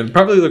in there. And it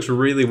probably looks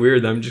really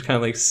weird that I'm just kind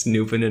of like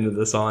snooping into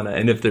the sauna.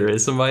 And if there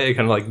is somebody, I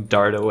kind of like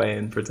dart away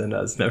and pretend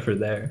I was never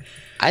there.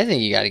 I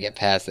think you got to get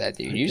past that,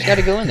 dude. You just got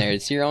to go in there.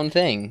 It's your own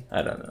thing.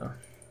 I don't know.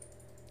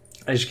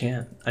 I just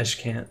can't.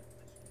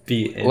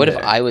 What if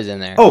I was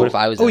in there? What if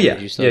I was in there?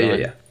 Would you still go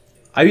in? Yeah.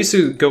 I used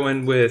to go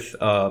in with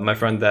my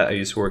friend that I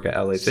used to work at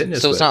LA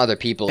Fitness. So it's not other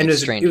people, and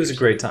it's strangers. It was a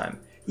great time.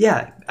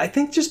 Yeah, I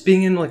think just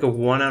being in like a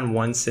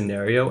one-on-one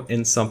scenario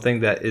in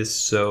something that is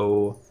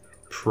so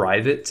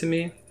private to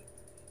me,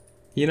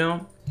 you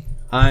know,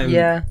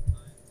 I'm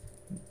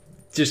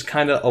just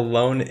kind of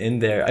alone in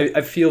there.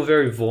 I feel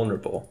very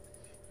vulnerable.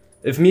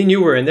 If me and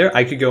you were in there,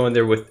 I could go in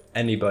there with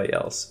anybody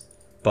else,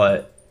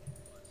 but.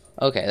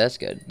 Okay, that's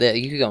good.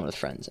 You could go in with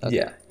friends.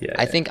 Okay. Yeah.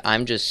 I think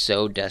I'm just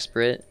so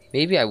desperate.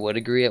 Maybe I would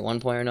agree at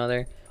one point or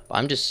another, but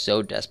I'm just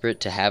so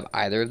desperate to have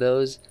either of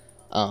those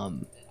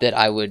that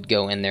I would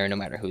go in there no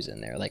matter who's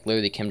in there. Like,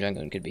 literally, Kim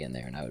Jong-un could be in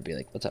there, and I would be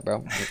like, what's up,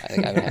 bro? I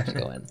think I would have to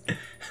go in.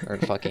 Or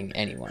fucking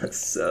anyone. That's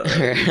so...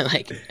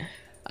 like,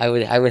 I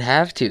would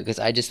have to, because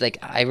I just, like,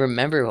 I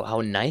remember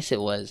how nice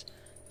it was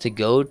to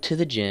go to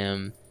the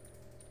gym,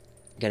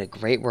 get a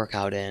great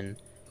workout in,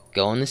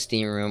 go in the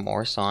steam room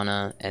or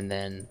sauna, and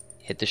then...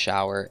 hit the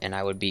shower, and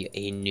I would be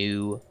a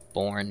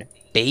newborn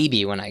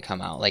baby when I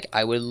come out. Like,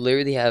 I would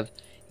literally have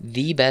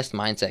the best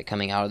mindset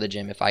coming out of the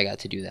gym if I got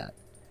to do that.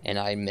 And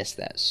I miss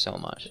that so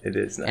much. It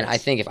is nice. And I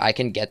think if I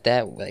can get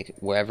that, like,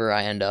 wherever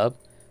I end up,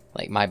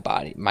 like, my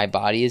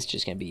body is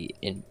just going to be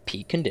in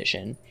peak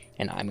condition,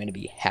 and I'm going to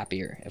be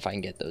happier if I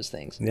can get those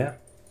things. Yeah.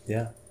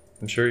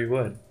 I'm sure you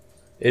would.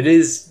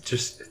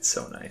 It's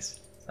so nice.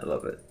 I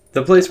love it.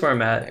 The place where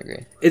I'm at, I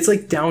agree. It's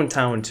like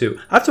downtown too.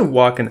 I have to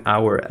walk an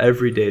hour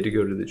every day to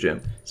go to the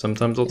gym.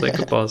 Sometimes I'll take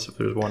a bus if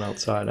there's one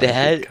outside.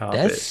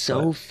 That's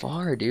so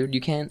far, dude.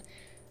 You can't.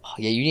 Oh,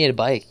 yeah, you need a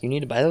bike.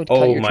 That would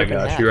cut your trip in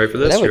half. You ready for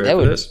this? That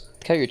would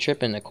cut your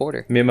trip in a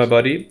quarter. Me and my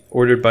buddy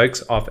ordered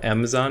bikes off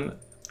Amazon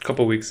a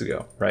couple weeks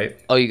ago, right?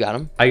 Oh, you got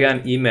them? I got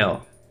an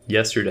email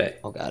yesterday.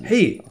 Oh, God.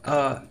 Hey,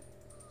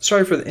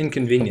 sorry for the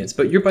inconvenience,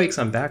 but your bike's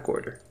on back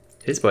order.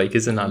 His bike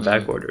isn't on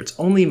back order. It's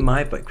only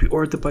my bike. We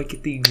ordered the bike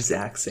at the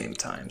exact same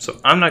time. So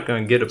I'm not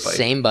going to get a bike.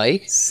 Same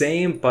bike?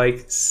 Same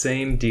bike,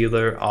 same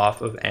dealer off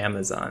of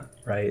Amazon,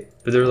 right?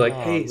 But they're like,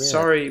 hey, really?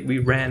 Sorry, we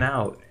ran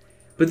out.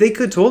 But they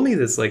could have told me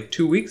this like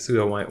 2 weeks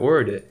ago when I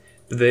ordered it.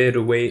 But they had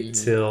to wait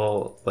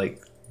till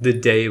like the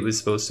day it was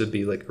supposed to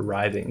be like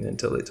arriving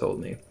until they told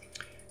me.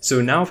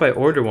 So now if I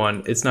order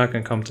one, it's not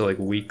going to come to like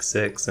week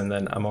 6. And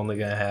then I'm only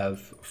going to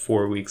have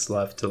 4 weeks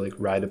left to like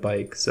ride a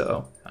bike.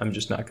 So I'm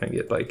just not going to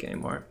get a bike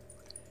anymore.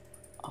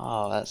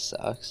 Oh, that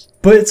sucks.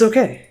 But it's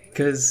okay,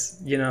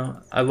 because, you know,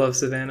 I love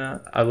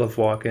Savannah. I love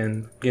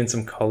walking, getting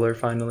some color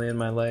finally in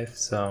my life,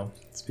 so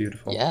it's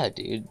beautiful. Yeah,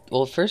 dude.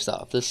 Well, first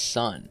off, the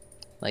sun.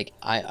 Like,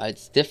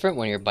 it's different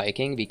when you're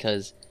biking,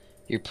 because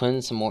you're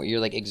putting you're,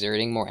 like,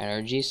 exerting more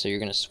energy, so you're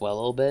going to swell a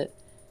little bit,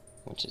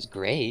 which is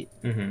great.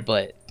 Mm-hmm.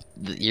 But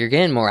you're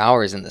getting more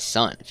hours in the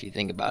sun if you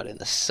think about it.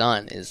 The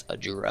sun is a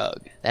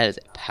drug. That is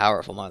a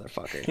powerful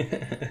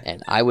motherfucker.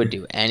 And I would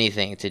do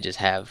anything to just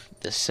have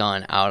the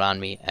sun out on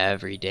me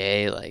every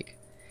day. Like,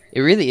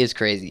 it really is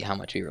crazy how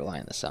much we rely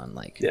on the sun.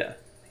 Like, yeah.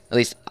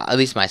 At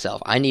least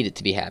myself. I need it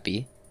to be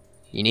happy.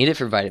 You need it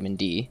for vitamin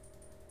D.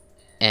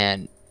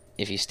 And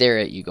if you stare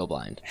at it, you go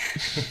blind.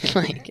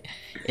 Like,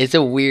 it's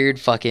a weird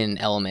fucking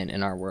element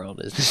in our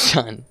world is the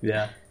sun.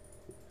 Yeah.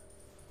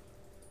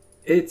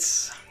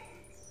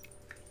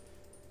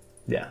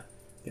 Yeah.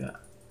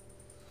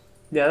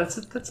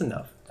 That's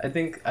enough. I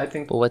think.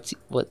 But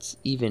what's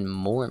even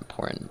more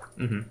important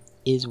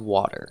is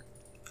water.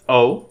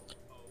 Oh.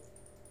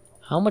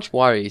 How much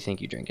water do you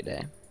think you drink a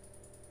day?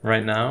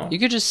 Right now? You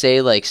could just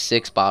say like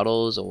 6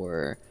 bottles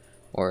or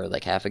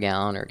like half a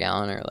gallon or a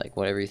gallon or like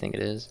whatever you think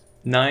it is.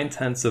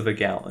 9/10 of a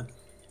gallon.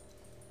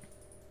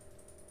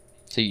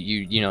 So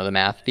you know the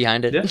math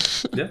behind it?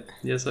 Yeah.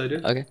 Yes, I do.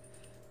 Okay.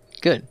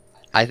 Good.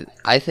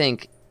 I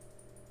think.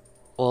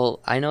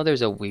 Well, I know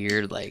there's a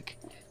weird, like,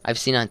 I've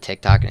seen on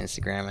TikTok and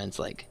Instagram, and it's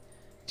like,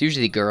 it's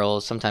usually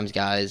girls, sometimes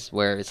guys,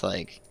 where it's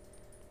like,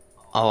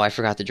 oh, I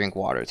forgot to drink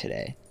water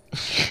today.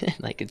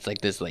 Like, it's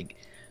like this, like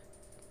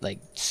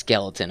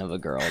skeleton of a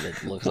girl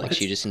that looks like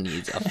she just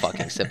needs a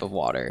fucking sip of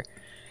water.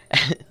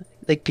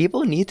 Like,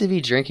 people need to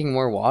be drinking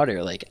more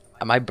water. Like,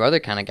 my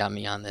brother kind of got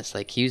me on this.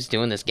 Like, he was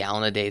doing this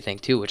gallon a day thing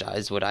too, which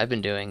is what I've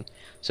been doing.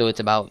 So it's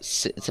about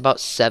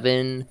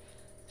 7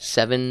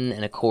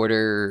 and a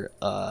quarter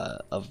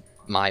of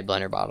my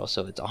blender bottle,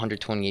 so it's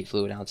 128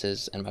 fluid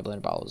ounces, and my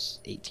blender bottle is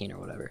 18 or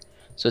whatever.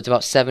 So it's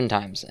about 7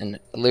 times, and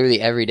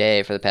literally every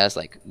day for the past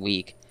like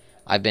week,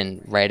 I've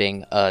been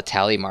writing a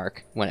tally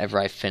mark whenever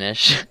I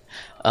finish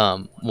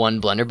one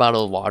blender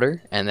bottle of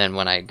water, and then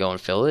when I go and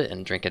fill it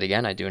and drink it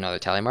again, I do another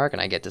tally mark,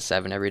 and I get to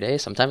 7 every day.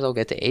 Sometimes I'll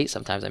get to 8,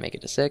 sometimes I make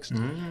it to 6,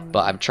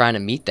 but I'm trying to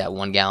meet that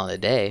 1 gallon a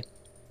day,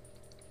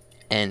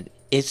 and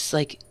it's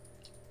like.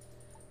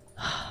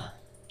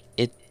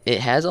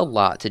 It has a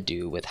lot to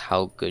do with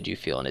how good you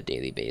feel on a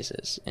daily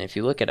basis. And if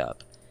you look it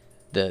up,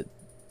 the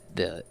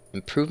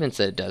improvements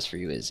that it does for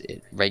you is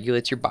it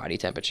regulates your body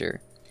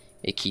temperature,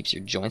 it keeps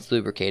your joints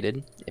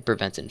lubricated, it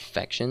prevents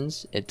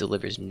infections, it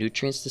delivers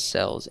nutrients to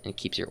cells, and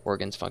keeps your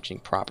organs functioning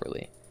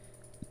properly.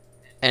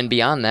 And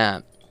beyond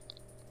that,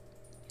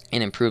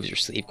 it improves your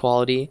sleep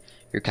quality,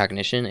 your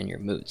cognition, and your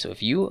mood. So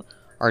if you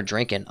are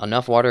drinking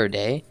enough water a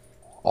day,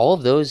 all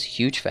of those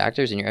huge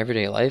factors in your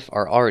everyday life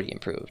are already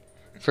improved.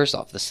 First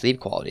off, the sleep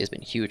quality has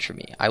been huge for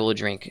me. I will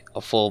drink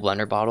a full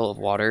blender bottle of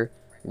water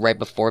right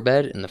before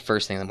bed, and the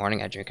first thing in the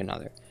morning I drink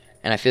another.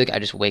 And I feel like I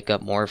just wake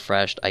up more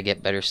refreshed. I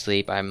get better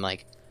sleep. I'm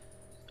like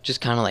just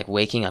kind of like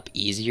waking up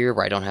easier,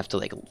 where I don't have to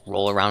like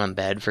roll around in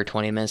bed for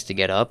 20 minutes to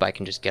get up. I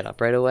can just get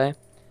up right away.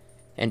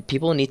 And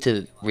people need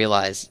to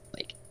realize,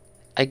 like,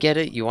 I get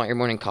it. You want your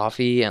morning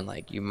coffee, and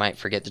like you might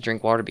forget to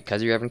drink water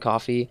because you're having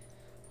coffee.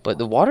 But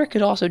the water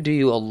could also do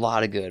you a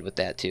lot of good with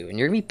that too. And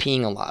you're going to be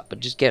peeing a lot, but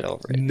just get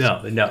over it.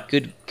 No.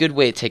 Good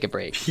way to take a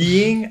break.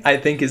 Peeing, I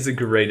think, is the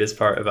greatest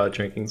part about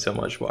drinking so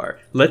much water.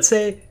 Let's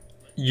say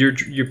you're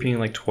peeing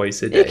like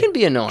twice a day. It can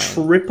be annoying.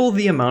 Triple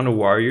the amount of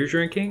water you're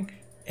drinking,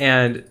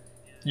 and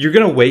you're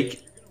going to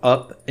wake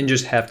up and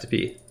just have to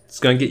pee. It's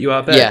going to get you out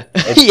of bed. Yeah.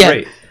 It's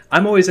great.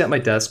 I'm always at my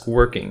desk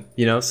working.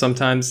 You know,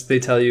 sometimes they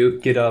tell you,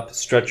 get up,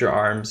 stretch your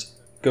arms,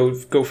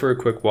 go for a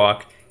quick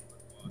walk.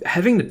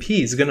 Having to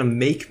pee is going to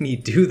make me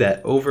do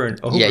that over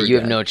and over again. You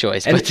have no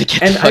choice but to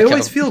get and the fuck I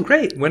always out. feel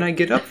great when I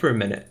get up for a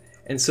minute.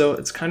 And so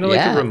it's kind of like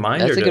a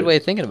reminder. That's a good way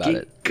of thinking about it.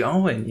 Get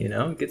going, you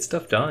know, get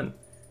stuff done.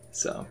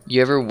 So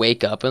you ever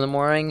wake up in the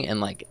morning and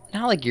like,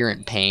 not like you're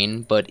in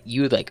pain, but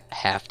you like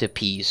have to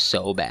pee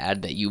so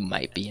bad that you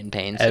might be in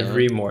pain soon?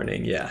 Every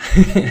morning, yeah.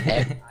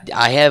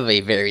 I have a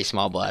very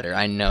small bladder.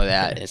 I know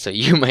that. So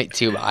you might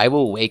too. But I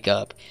will wake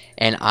up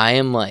and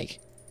I'm like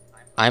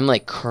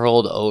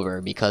curled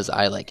over because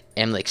I like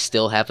am like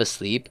still half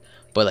asleep,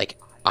 but like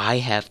I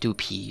have to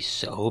pee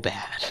so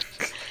bad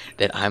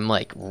that I'm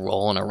like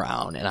rolling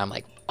around and I'm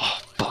like, oh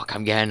fuck,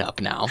 I'm getting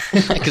up now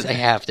because I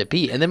have to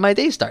pee, and then my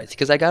day starts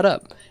because I got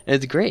up, and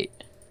it's great.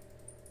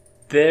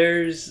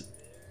 I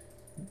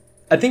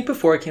think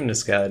before I came to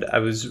Scud, I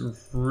was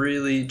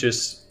really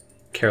just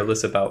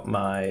careless about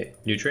my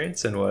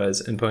nutrients and what I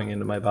was inputting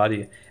into my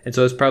body, and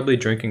so I was probably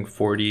drinking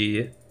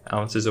 40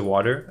 ounces of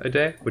water a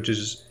day, which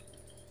is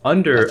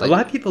under. A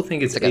lot of people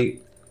think it's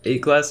like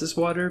eight glasses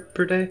water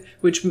per day,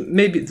 which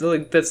maybe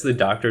like that's the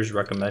doctor's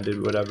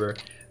recommended, whatever.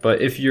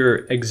 But if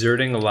you're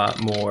exerting a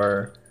lot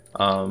more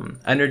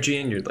energy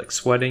and you're like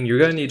sweating, you're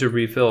gonna need to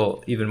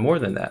refill even more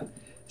than that.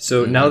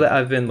 So now that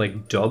I've been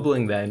like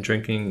doubling that and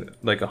drinking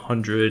like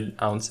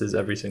 100 ounces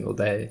every single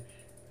day,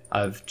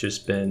 I've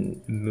just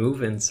been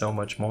moving so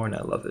much more, and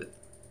I love it.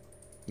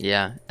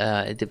 Yeah,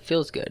 it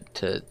feels good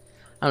to,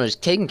 I don't know,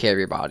 just taking care of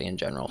your body in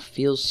general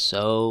feels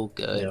so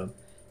good. Yeah.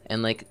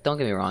 And like, don't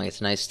get me wrong,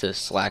 it's nice to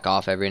slack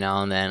off every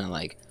now and then and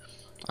like,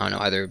 I don't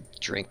know, either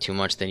drink too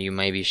much than you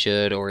maybe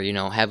should, or, you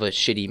know, have a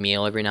shitty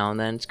meal every now and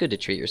then. It's good to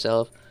treat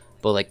yourself.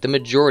 But like the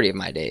majority of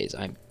my days,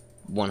 I'm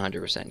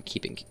 100%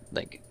 keeping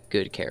like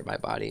good care of my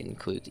body. It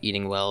includes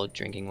eating well,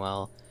 drinking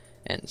well,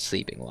 and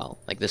sleeping well.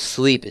 Like the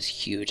sleep is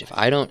huge. If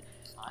I don't,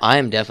 I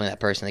am definitely that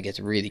person that gets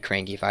really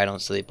cranky if I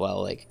don't sleep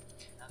well. Like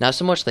not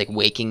so much like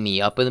waking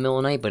me up in the middle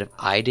of the night, but if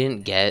I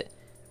didn't get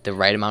the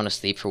right amount of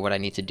sleep for what I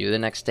need to do the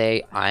next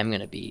day, I'm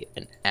gonna be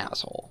an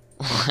asshole.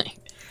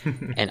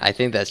 And I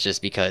think that's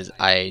just because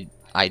I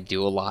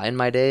do a lot in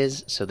my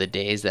days, so the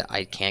days that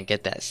I can't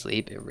get that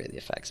sleep, it really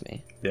affects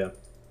me. Yeah,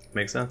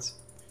 makes sense.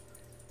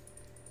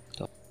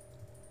 So,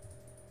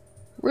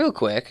 real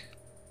quick,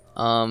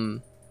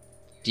 do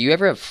you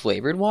ever have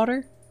flavored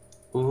water?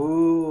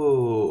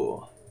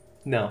 Ooh,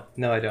 no,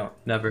 I don't.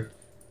 Never.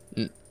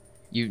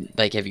 You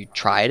like, have you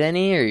tried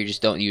any, or you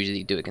just don't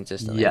usually do it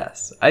consistently?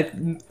 Yes, I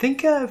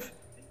think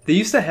they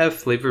used to have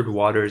flavored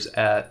waters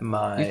at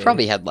my... You've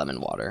probably had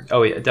lemon water.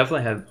 Oh yeah,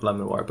 definitely had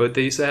lemon water. But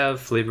they used to have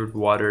flavored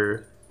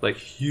water, like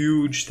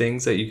huge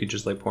things that you could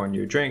just like pour in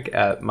your drink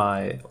at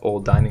my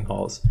old dining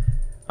halls.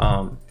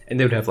 And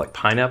they would have like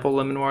pineapple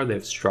lemon water. They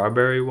have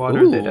strawberry water.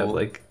 Ooh. They'd have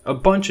like a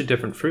bunch of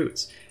different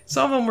fruits.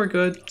 Some of them were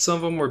good, some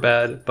of them were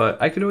bad,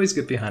 but I could always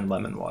get behind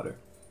lemon water.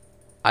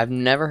 I've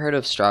never heard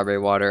of strawberry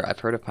water. I've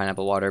heard of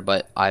pineapple water,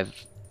 but I've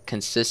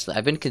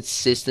been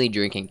consistently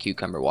drinking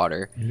cucumber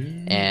water.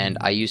 And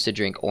I used to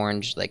drink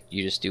orange, like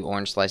you just do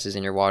orange slices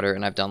in your water,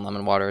 and I've done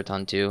lemon water a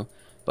ton too.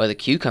 But the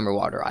cucumber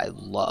water I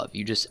love.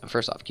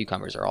 First off,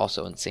 cucumbers are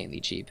also insanely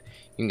cheap.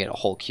 You can get a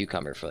whole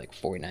cucumber for like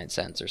 49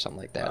 cents or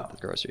something like that at the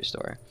grocery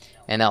store.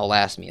 And that'll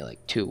last me like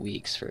 2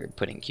 weeks for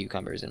putting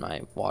cucumbers in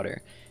my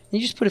water.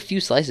 And you just put a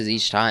few slices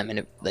each time,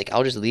 and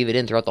I'll just leave it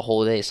in throughout the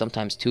whole day,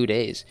 sometimes 2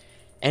 days.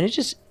 And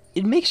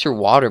it makes your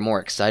water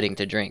more exciting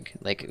to drink.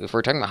 Like, if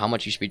we're talking about how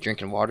much you should be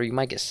drinking water, you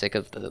might get sick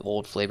of the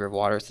old flavor of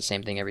water. It's the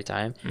same thing every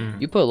time.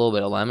 You put a little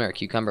bit of lemon or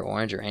cucumber,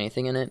 orange, or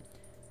anything in it,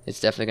 it's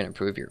definitely going to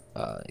improve your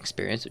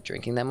experience with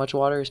drinking that much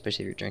water,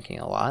 especially if you're drinking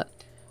a lot.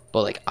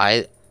 But, like,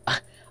 I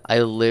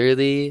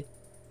literally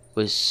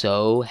was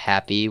so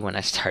happy when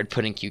I started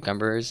putting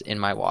cucumbers in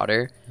my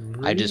water.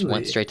 Really? I just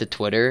went straight to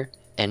Twitter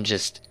and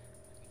just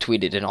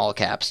tweeted in all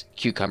caps,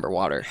 cucumber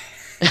water.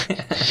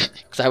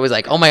 Because I was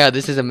like, oh my god,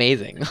 this is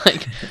amazing.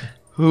 Like,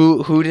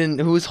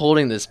 who's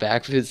holding this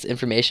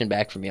information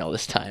back from me all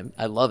this time?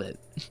 I love it.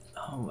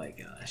 Oh my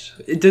gosh.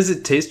 Does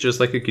it taste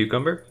just like a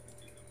cucumber?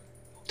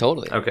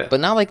 Totally. Okay. But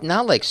not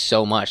like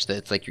so much that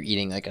it's like you're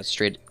eating like a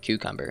straight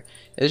cucumber.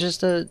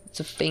 It's a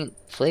faint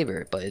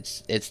flavor, but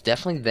it's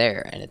definitely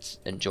there, and it's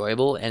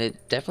enjoyable, and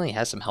it definitely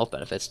has some health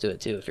benefits to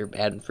it too if you're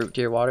adding fruit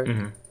to your water.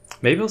 Mm-hmm.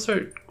 Maybe I'll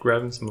start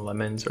grabbing some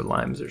lemons or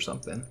limes or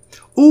something.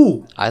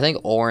 Ooh! I think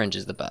orange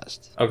is the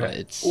best. Okay.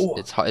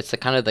 It's hard. It's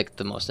kind of like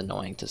the most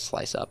annoying to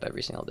slice up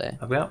every single day.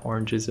 I've got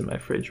oranges in my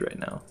fridge right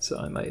now, so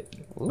I might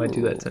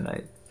do that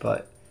tonight.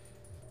 But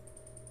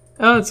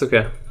it's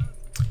okay.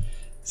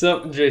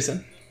 So,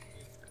 Jayson,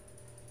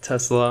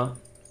 Tesla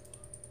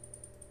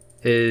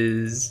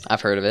is...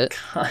 I've heard of it.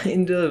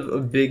 Kind of a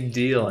big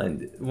deal,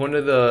 and one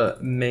of the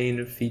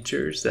main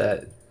features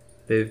that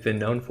they've been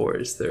known for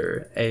is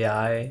their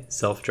AI,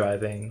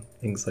 self-driving,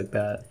 things like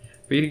that.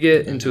 We could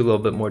get into a little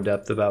bit more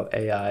depth about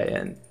AI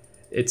and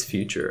its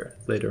future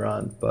later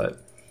on, but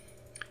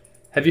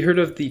have you heard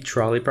of the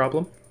trolley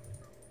problem?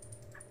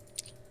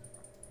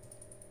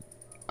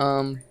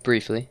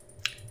 Briefly.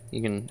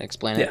 You can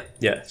explain it.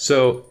 Yeah.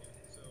 So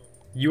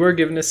you are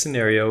given a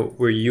scenario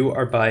where you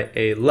are by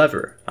a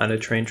lever on a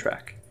train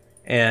track,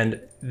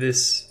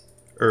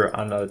 or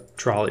on a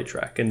trolley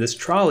track, and this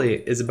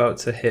trolley is about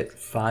to hit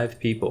 5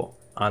 people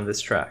on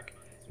this track.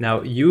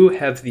 Now you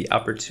have the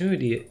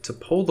opportunity to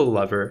pull the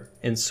lever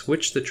and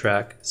switch the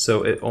track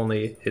so it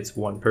only hits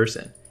 1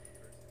 person.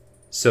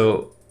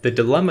 So the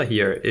dilemma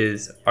here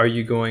is, are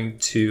you going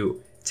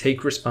to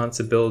take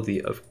responsibility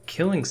of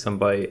killing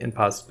somebody and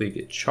possibly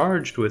get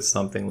charged with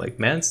something like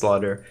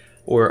manslaughter,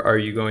 or are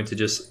you going to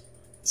just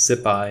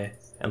sit by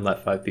and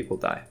let 5 people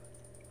die?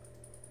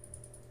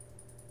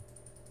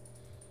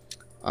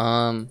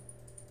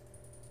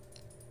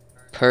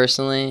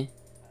 Personally,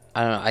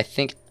 I don't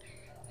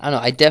know.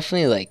 I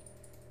definitely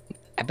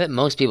I bet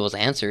most people's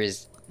answer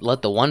is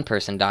let the one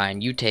person die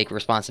and you take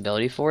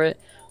responsibility for it.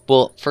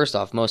 Well, first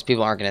off, most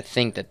people aren't going to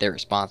think that they're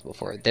responsible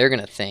for it. They're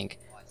going to think,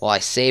 well, I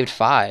saved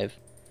 5,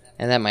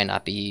 and that might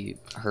not be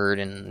heard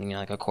in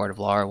like a court of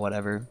law or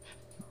whatever.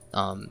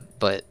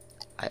 But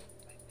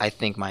I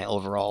think my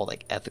overall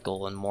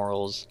ethical and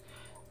moral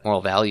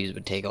values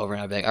would take over,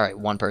 and I'd be like, all right,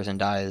 1 person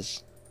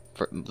dies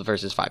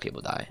versus 5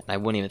 people die, and I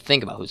wouldn't even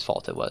think about whose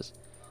fault it was.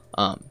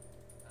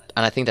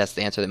 And I think that's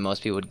the answer that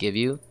most people would give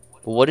you.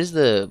 But what is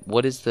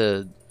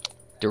the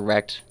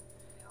direct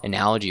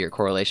analogy or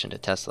correlation to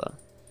Tesla?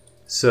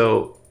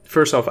 So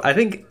first off, I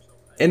think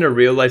in a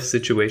real life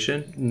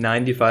situation,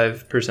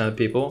 95% of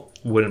people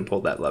wouldn't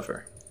pull that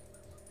lever.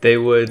 They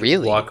would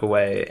walk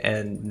away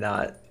and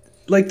not,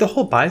 like the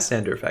whole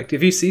bystander effect.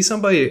 If you see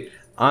somebody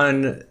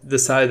on the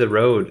side of the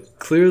road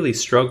clearly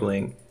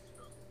struggling,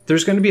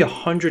 there's going to be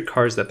 100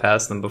 cars that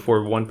pass them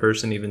before 1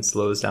 person even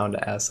slows down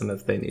to ask them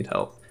if they need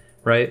help,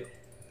 right?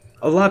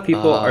 A lot of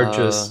people are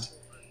just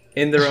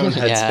in their own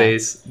Yeah.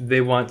 headspace.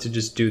 They want to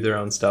just do their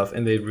own stuff,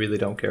 and they really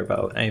don't care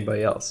about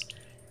anybody else.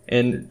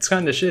 And it's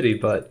kind of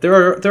shitty, but there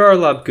are a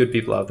lot of good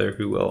people out there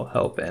who will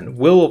help and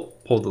will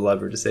pull the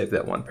lever to save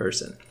that one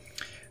person.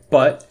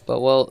 But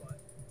well,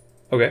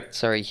 okay,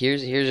 sorry.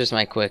 Here's just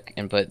my quick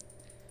input.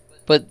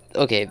 But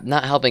okay,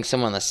 not helping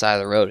someone on the side of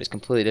the road is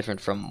completely different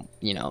from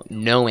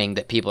knowing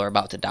that people are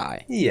about to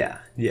die. yeah.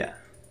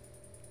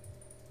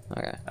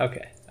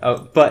 Okay.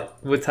 Oh,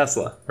 but with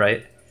Tesla,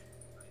 right?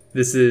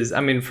 This is,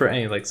 I mean, for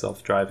any like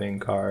self-driving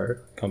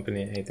car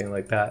company, anything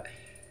like that.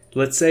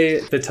 Let's say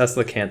the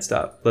Tesla can't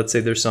stop. Let's say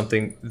there's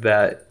something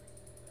that,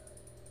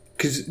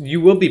 because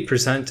you will be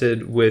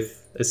presented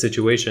with a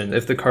situation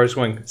if the car's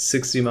going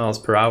 60 miles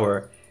per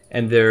hour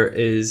and there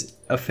is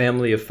a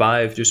family of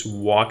 5 just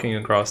walking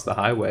across the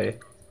highway.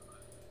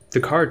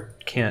 The car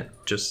can't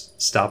just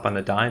stop on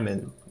a dime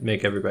and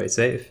make everybody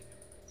safe.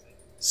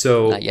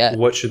 So Not yet.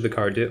 What should the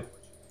car do?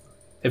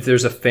 If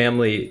there's a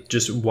family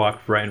just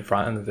walked right in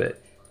front of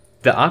it,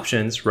 the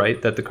options, right,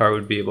 that the car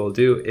would be able to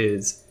do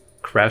is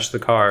crash the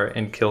car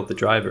and kill the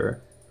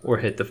driver or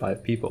hit the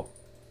 5 people,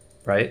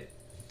 right?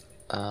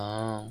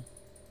 Oh.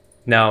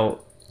 Now,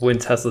 when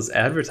Tesla's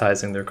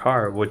advertising their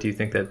car, what do you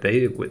think that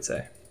they would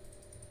say?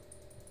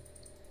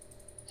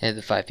 Hit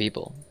the 5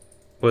 people.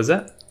 What was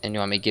that? And you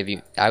want me to give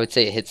you? I would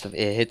say it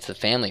hits the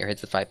family or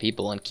hits the 5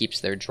 people and keeps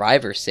their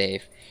driver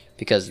safe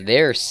because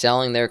they're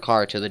selling their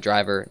car to the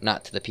driver,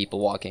 not to the people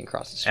walking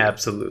across the street.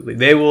 Absolutely,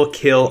 they will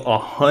kill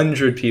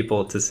 100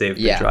 people to save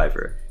the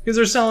driver because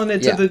they're selling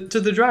it to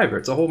the driver.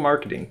 It's a whole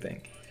marketing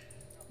thing.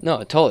 No,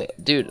 totally,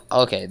 dude.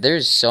 Okay,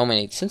 there's so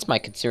many since my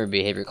consumer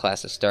behavior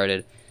class has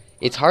started.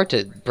 It's hard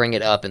to bring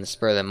it up in the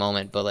spur of the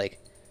moment, but like,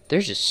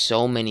 there's just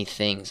so many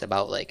things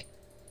about like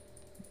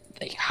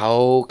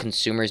how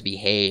consumers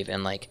behave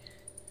and like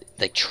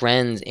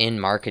trends in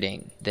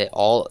marketing that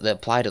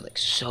apply to like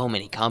so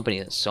many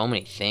companies and so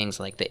many things,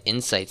 like the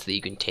insights that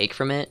you can take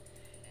from it.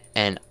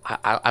 And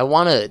I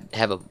want to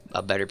have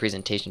a better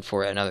presentation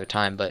for it another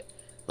time, but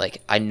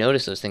like I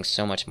notice those things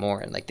so much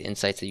more and like the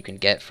insights that you can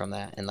get from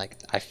that. And like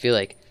I feel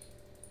like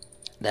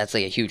that's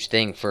like a huge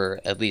thing for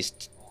at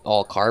least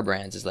all car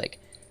brands is like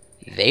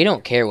they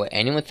don't care what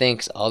anyone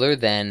thinks other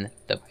than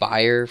the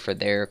buyer for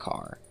their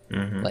car.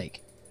 Mm-hmm.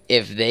 Like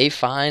if they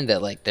find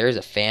that like there's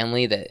a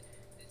family that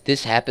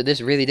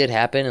this really did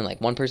happen and like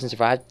one person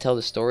survived to tell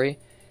the story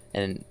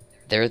and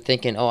they're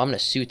thinking, oh, I'm going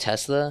to sue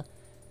Tesla's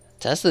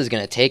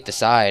going to take the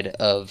side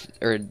of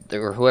or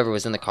whoever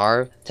was in the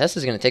car.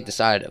 Tesla's going to take the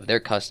side of their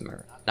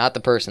customer, not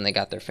the person that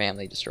got their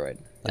family destroyed.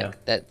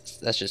 Like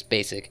that's just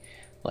basic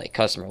like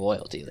customer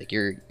loyalty. Like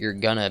you're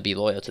going to be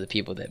loyal to the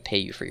people that pay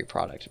you for your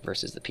product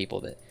versus the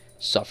people that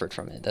suffered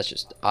from it. That's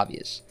just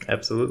obvious.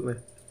 Absolutely.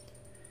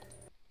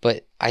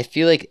 But I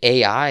feel like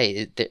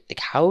AI,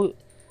 like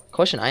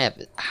question I have,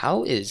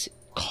 how is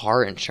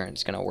car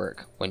insurance going to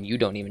work when you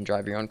don't even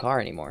drive your own car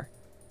anymore?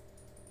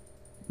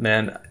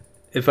 Man,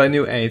 if I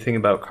knew anything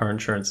about car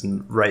insurance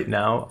right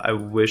now, I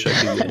wish I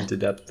could get into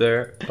depth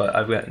there, but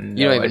I've got no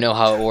You don't even know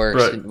how it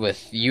works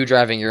with you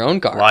driving your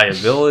own car.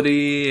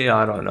 Liability,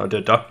 I don't know,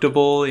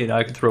 deductible,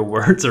 I could throw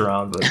words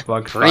around, but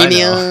fuck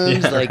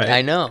premiums, right.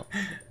 I know.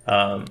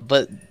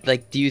 But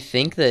like, do you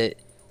think that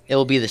it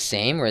will be the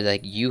same where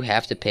like you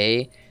have to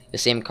pay the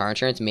same car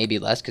insurance, maybe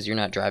less because you're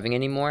not driving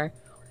anymore?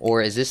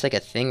 Or is this like a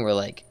thing where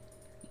like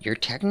you're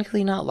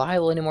technically not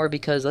liable anymore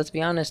because, let's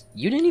be honest,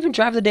 you didn't even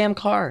drive the damn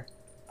car?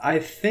 I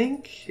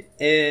think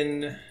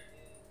in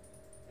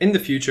the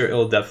future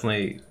it'll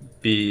definitely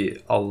be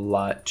a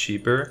lot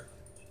cheaper.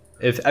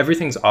 If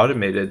everything's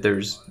automated,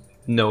 there's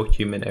no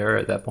human error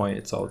at that point.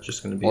 It's all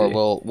just going to be... Or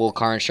will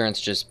car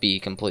insurance just be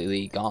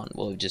completely gone?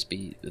 Will it just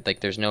be like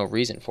there's no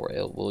reason for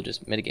it? We'll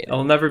just mitigate it?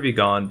 It'll never be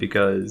gone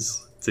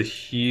because it's a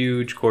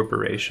huge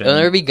corporation. It'll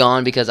never be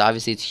gone because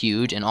obviously it's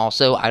huge, and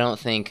also I don't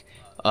think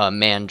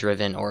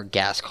man-driven or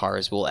gas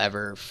cars will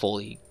ever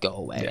fully go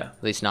away. Yeah.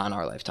 At least not in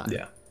our lifetime.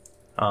 Yeah.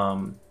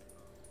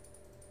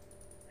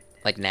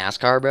 Like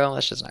NASCAR, bro,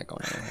 that's just not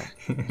going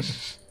anywhere.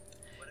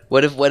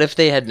 What if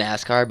they had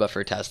NASCAR but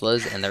for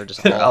Teslas and they're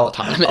just all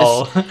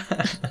autonomous?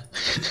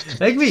 That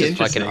could be just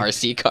interesting. Fucking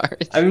RC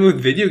cars. I mean,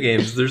 with video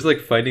games, there's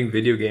like fighting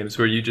video games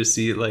where you just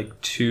see like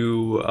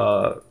two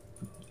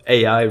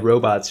AI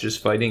robots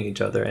just fighting each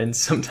other, and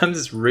sometimes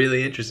it's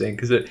really interesting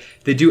because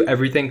they do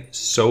everything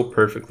so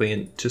perfectly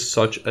and to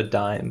such a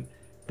dime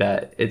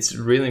that it's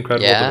really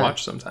incredible to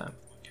watch sometimes.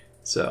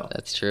 So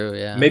that's true.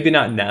 Yeah. Maybe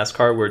not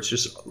NASCAR where it's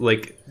just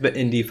like the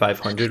Indy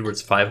 500 where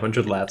it's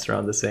 500 laps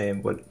around the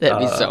same. But that'd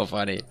be so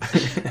funny.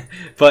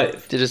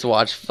 But to just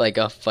watch like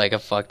a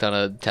fuck ton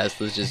of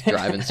Teslas just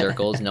drive in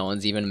circles, no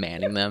one's even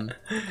manning them.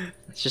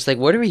 It's just like,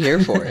 what are we here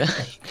for?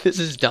 This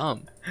is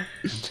dumb.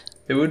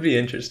 It would be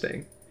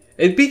interesting.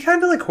 It'd be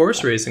kind of like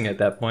horse racing at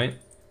that point.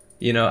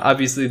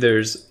 Obviously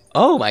there's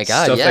oh my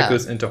god stuff that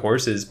goes into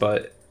horses,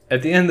 but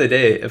at the end of the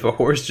day, if a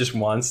horse just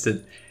wants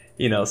to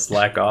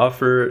slack off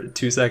for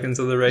 2 seconds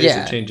of the race,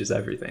 it changes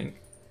everything.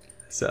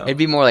 So it'd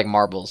be more like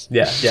marbles.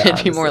 Yeah. It'd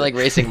honestly be more like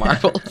racing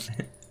marbles.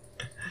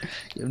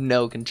 You have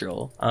no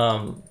control.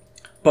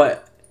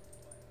 But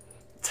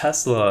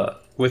Tesla,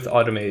 with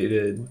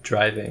automated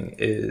driving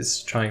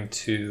is trying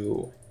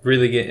to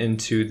really get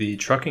into the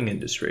trucking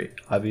industry.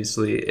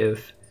 Obviously,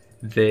 if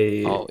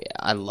they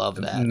I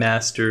love that.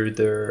 master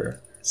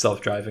their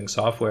self-driving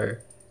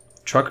software,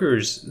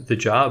 truckers, the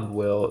job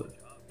will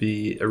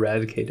be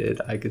eradicated,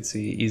 I could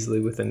see easily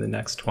within the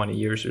next 20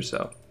 years or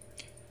so.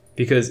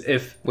 Because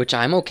which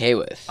I'm okay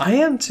with. I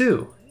am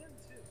too.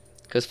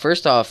 Because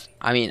first off,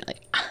 I mean,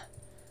 like,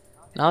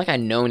 not like I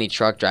know any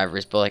truck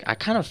drivers, but like I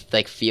kind of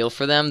like feel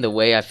for them the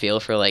way I feel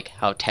for like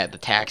how the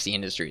taxi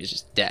industry is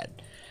just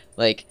dead.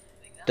 Like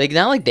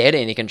not like they had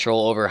any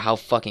control over how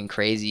fucking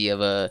crazy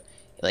of a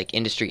like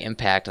industry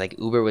impact like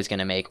Uber was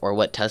gonna make or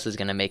what Tesla's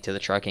gonna make to the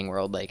trucking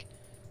world. Like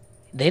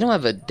they don't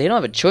have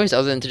a choice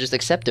other than to just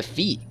accept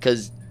defeat,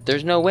 because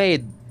there's no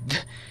way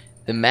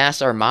the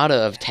mass armada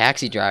of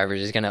taxi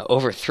drivers is gonna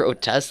overthrow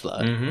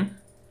Tesla.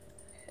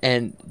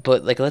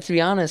 But like, let's be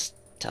honest,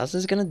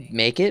 Tesla's gonna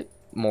make it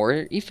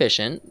more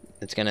efficient.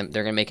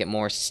 They're gonna make it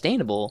more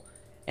sustainable,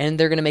 and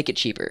they're gonna make it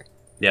cheaper.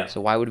 Yeah.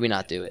 So why would we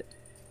not do it?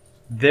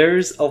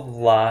 There's a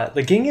lot,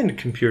 like getting into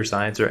computer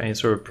science or any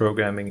sort of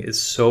programming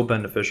is so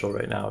beneficial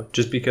right now,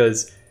 just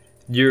because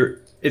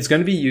it's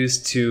going to be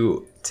used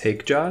to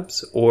take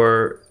jobs,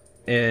 or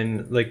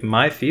in like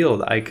my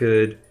field, I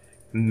could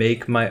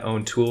make my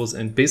own tools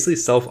and basically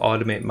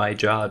self-automate my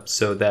job,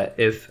 so that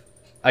if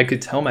I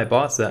could tell my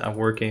boss that I'm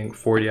working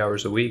 40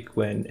 hours a week,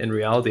 when in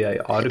reality I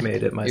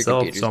automate it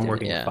myself, so I'm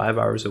working 5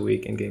 hours a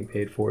week and getting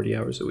paid 40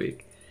 hours a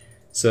week.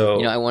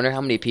 So I wonder how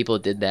many people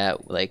did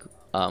that, like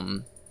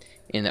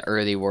in the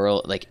early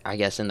world, like I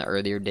guess in the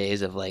earlier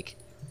days of like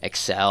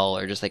Excel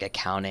or just like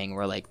accounting,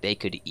 where like they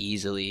could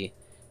easily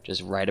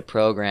just write a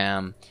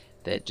program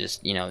that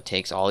just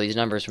takes all these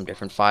numbers from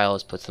different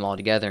files, puts them all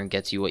together, and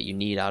gets you what you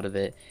need out of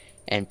it.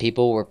 And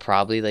people were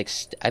probably like,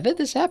 I bet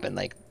this happened.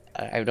 Like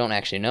I don't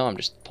actually know, I'm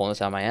just pulling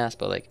this out of my ass,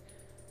 but like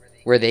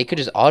where they could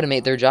just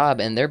automate their job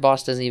and their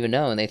boss doesn't even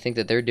know, and they think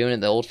that they're doing it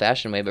the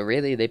old-fashioned way, but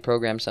really they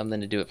programmed something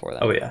to do it for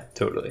them. Oh yeah,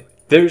 totally.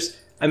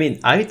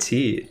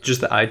 IT, just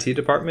the IT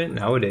department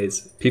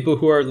nowadays, people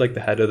who are like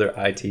the head of their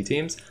IT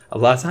teams, a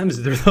lot of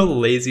times they're the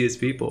laziest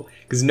people,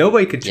 because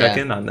nobody could check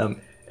in on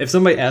them. If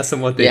somebody asked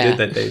them what they did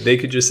that day, they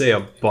could just say a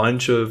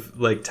bunch of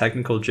like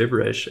technical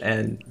gibberish,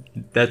 and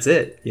that's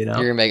it. You're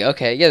gonna be like,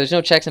 okay, there's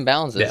no checks and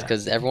balances,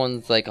 because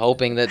everyone's like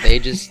hoping that they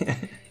just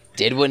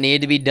did what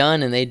needed to be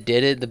done, and they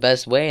did it the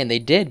best way, and they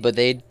did, but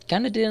they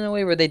kind of did it in a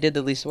way where they did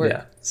the least work.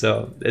 Yeah,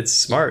 so it's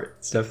smart.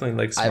 It's definitely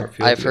like smart.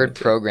 I've heard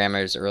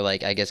programmers or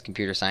like I guess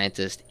computer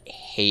scientists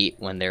hate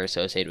when they're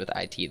associated with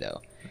IT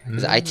though,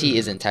 because IT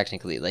isn't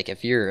technically, like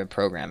if you're a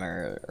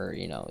programmer or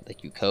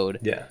like you code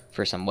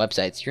for some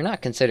websites, you're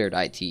not considered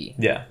IT.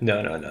 Yeah, no.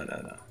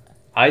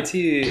 IT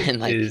and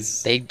like,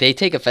 is they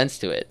take offense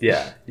to it.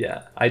 Yeah.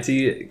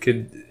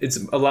 It's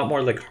a lot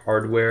more like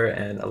hardware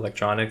and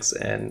electronics,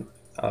 and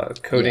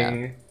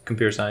coding.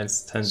 Computer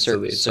science tends to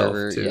lead itself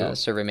to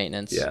server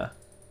maintenance.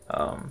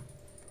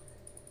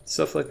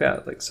 Stuff like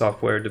that, like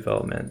software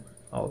development,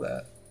 all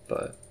that.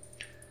 But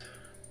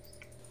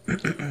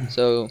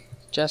so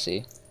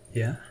Jesse,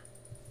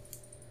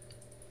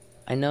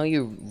 I know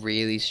you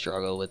really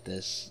struggle with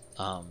this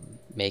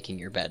making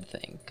your bed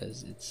thing,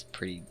 because it's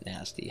pretty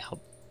nasty how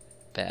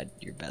bad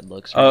your bed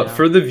looks right now.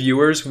 For the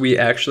viewers, we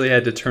actually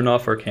had to turn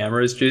off our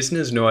cameras. Jason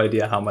has no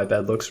idea how my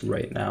bed looks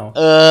right now.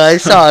 I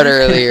saw it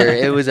earlier.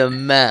 It was a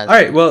mess. All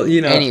right, well,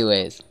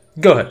 anyways,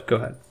 go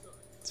ahead.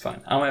 It's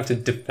fine. I don't have to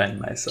defend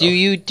myself. Do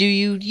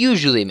you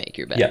usually make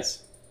your bed?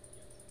 Yes.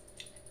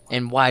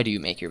 And why do you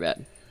make your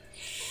bed?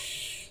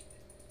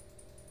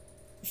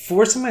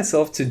 Forcing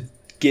myself to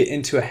get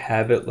into a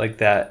habit like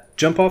that,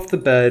 jump off the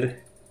bed,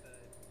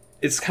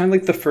 it's kind of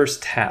like the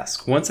first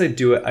task. Once I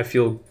do it, I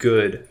feel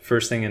good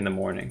first thing in the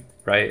morning,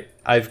 right?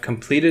 I've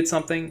completed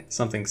something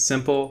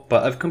simple,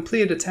 but I've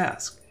completed a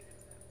task.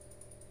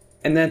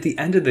 And then at the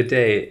end of the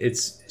day,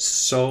 it's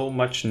so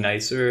much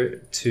nicer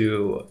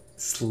to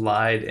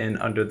slide in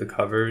under the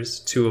covers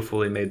to a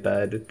fully made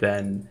bed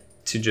than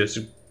to just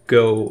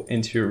go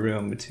into your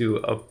room to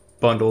a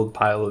bundled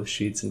pile of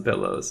sheets and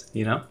pillows,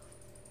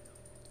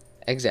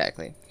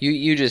 Exactly.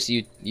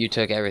 You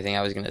took everything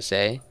I was going to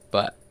say,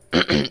 but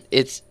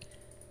it's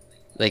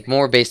like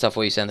more based off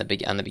what you said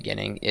on the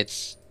beginning.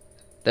 It's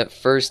that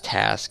first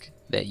task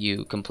that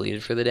you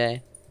completed for the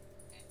day,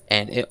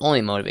 and it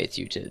only motivates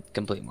you to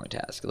complete more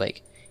tasks.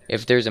 Like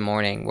if there's a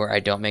morning where I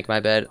don't make my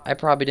bed, I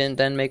probably didn't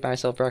then make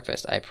myself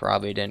breakfast. I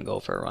probably didn't go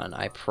for a run.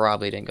 I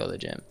probably didn't go to the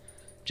gym,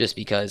 just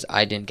because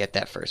I didn't get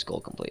that first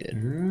goal completed.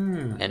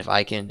 And if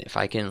I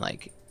can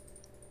like,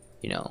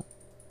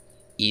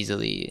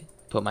 easily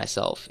put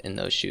myself in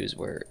those shoes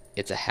where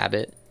it's a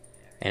habit,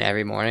 and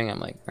every morning I'm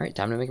like, all right,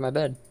 time to make my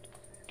bed.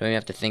 Don't even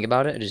have to think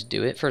about it. I just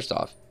do it. First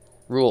off,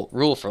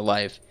 rule for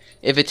life: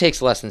 if it takes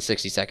less than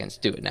 60 seconds,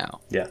 do it now.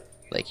 Yeah.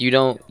 Like you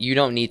don't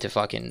need to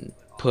fucking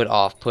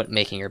put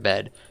making your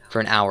bed for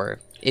an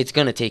hour. It's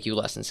gonna take you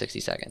less than 60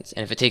 seconds,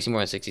 and if it takes you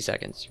more than 60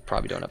 seconds, you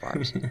probably don't have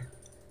arms.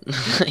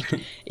 Like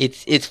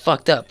it's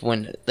fucked up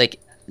when, like,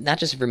 not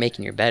just for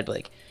making your bed, but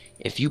like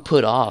if you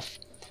put off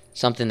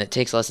something that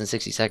takes less than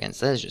 60 seconds,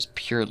 that is just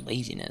pure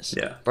laziness.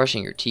 Yeah.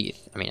 Brushing your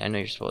teeth. I mean, I know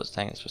you're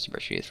technically supposed to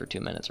brush your teeth for 2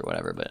 minutes or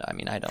whatever, but I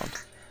mean, I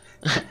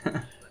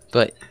don't.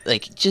 But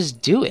like,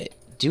 just do it.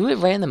 Do it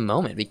right in the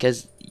moment,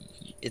 because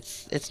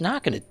it's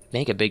not going to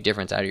make a big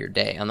difference out of your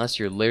day unless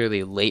you're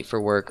literally late for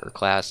work or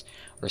class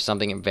or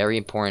something very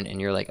important,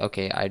 and you're like,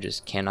 okay, I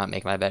just cannot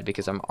make my bed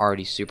because I'm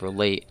already super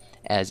late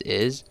as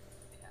is.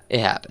 It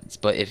happens.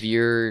 But if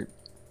you're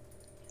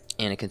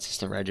in a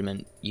consistent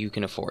regimen, you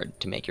can afford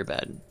to make your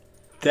bed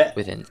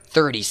within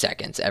 30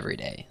 seconds every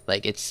day.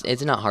 Like, it's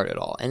not hard at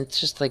all. And it's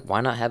just like, why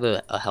not have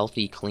a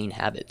healthy, clean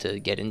habit to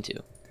get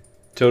into?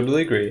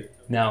 Totally agree.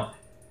 Now,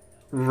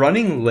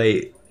 running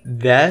late,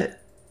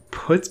 that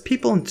puts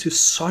people into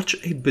such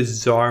a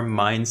bizarre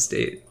mind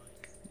state.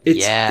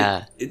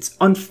 It's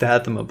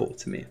unfathomable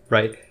to me,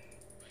 right?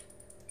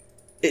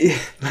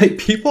 Like,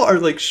 people are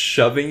like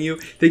shoving you.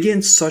 They get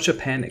in such a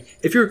panic.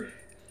 If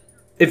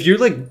you're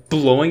like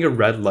blowing a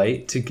red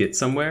light to get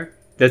somewhere,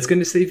 that's going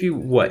to save you,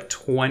 what,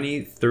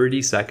 20,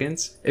 30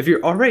 seconds? If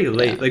you're already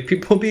late, like,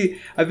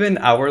 I've been an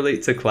hour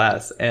late to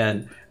class,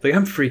 and like,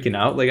 I'm freaking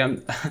out. Like,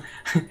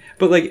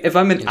 but like, if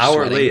I'm an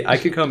hour late, I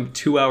could come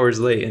 2 hours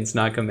late and it's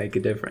not going to make a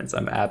difference.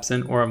 I'm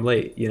absent or I'm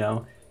late, you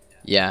know?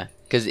 Yeah.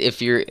 Because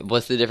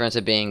what's the difference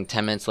of being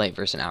 10 minutes late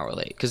versus an hour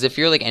late? Because if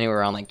you're like anywhere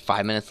around like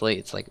 5 minutes late,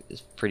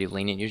 it's pretty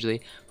lenient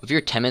usually. But if you're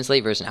 10 minutes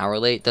late versus an hour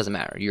late, it doesn't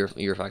matter.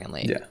 You're fucking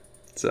late. Yeah.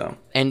 So.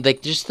 And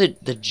like, just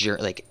the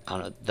journey, like, I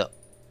don't know,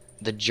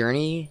 the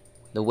journey,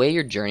 the way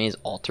your journey is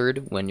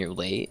altered when you're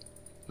late,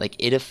 like,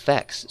 it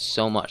affects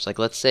so much. Like,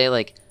 let's say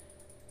like,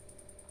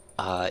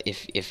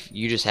 if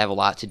you just have a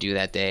lot to do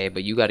that day,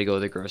 but you got to go to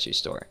the grocery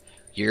store,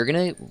 you're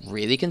gonna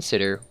really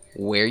consider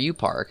where you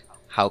park,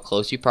 how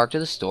close you park to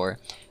the store,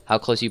 how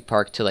close you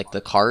park to like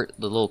the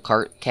little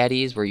cart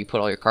caddies where you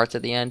put all your carts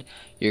at the end.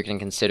 You're going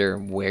to consider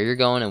where you're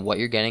going and what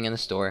you're getting in the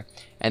store.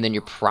 And then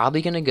you're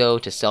probably going to go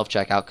to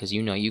self-checkout because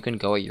you know you can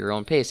go at your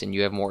own pace and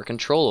you have more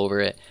control over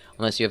it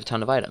unless you have a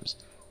ton of items.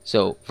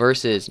 So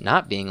versus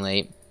not being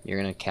late,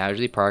 you're going to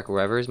casually park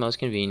wherever is most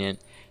convenient,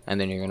 and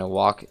then you're going to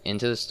walk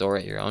into the store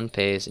at your own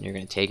pace, and you're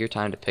going to take your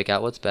time to pick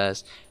out what's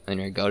best, and then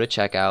you're going to go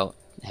to checkout,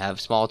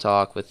 have small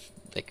talk with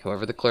like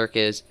whoever the clerk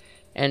is,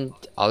 and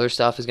other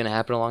stuff is going to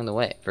happen along the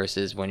way.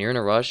 Versus when you're in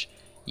a rush,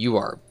 you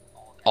are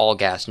all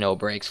gas, no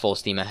brakes, full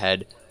steam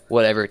ahead,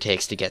 whatever it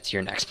takes to get to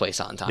your next place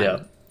on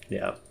time.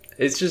 Yeah.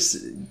 It's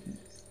just,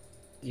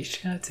 you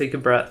just gotta take a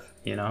breath,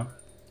 you know?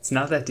 It's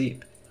not that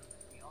deep.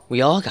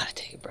 We all gotta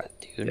take a breath,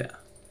 dude. Yeah,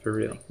 for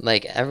real.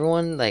 Like,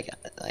 everyone, like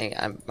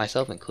I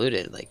myself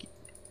included, like,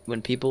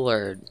 when people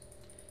are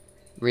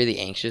really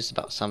anxious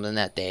about something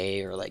that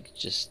day, or like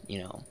just, you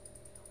know,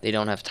 they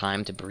don't have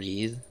time to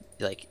breathe,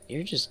 like,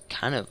 you're just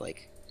kind of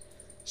like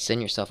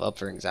setting yourself up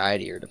for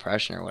anxiety or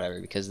depression or whatever,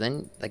 because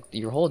then like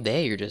your whole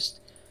day you're just,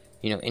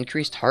 you know,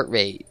 increased heart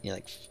rate, you know,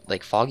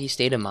 like foggy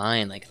state of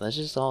mind. Like, let's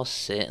just all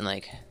sit and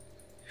like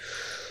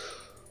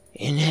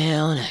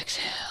inhale and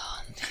exhale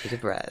and take a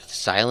breath.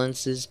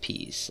 Silence is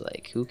peace.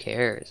 Like, who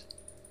cares?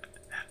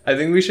 I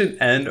think we should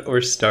end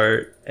or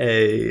start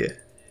a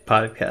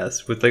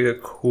podcast with like a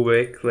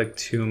quick like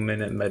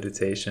 2-minute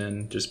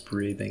meditation, just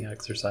breathing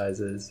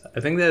exercises. I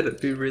think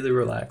that'd be really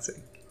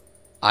relaxing.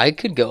 I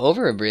could go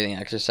over a breathing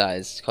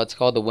exercise. It's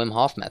called the Wim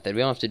Hof method. We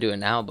don't have to do it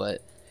now,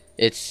 but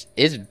it's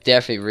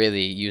definitely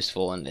really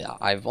useful, and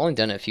I've only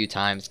done it a few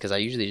times because I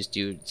usually just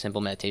do simple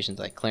meditations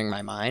like clearing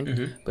my mind.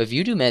 Mm-hmm. But if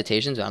you do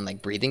meditations on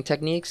like breathing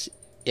techniques,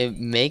 it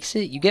makes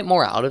it, you get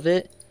more out of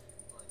it,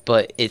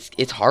 but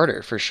it's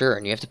harder for sure,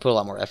 and you have to put a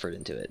lot more effort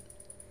into it.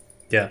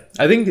 Yeah,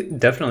 I think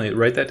definitely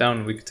write that down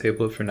and we could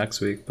table it for next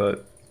week,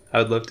 but I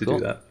would love to do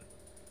that.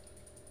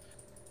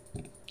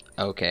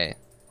 Okay.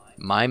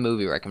 My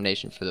movie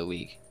recommendation for the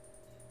week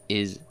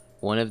is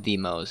one of the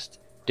most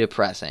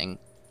depressing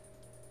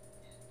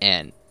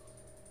and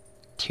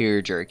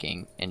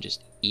tear-jerking and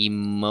just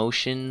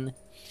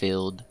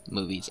emotion-filled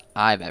movies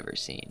I've ever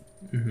seen.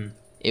 Mm-hmm.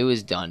 It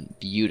was done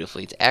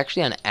beautifully. It's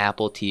actually on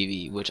Apple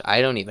TV, which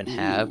I don't even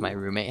have. My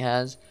roommate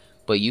has.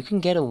 But you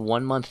can get a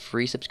 1-month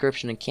free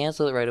subscription and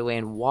cancel it right away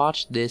and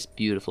watch this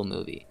beautiful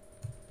movie.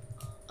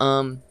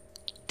 Didn't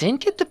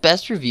get the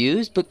best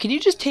reviews, but can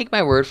you just take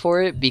my word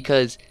for it?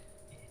 Because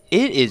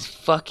it is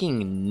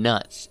fucking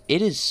nuts.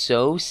 It is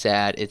so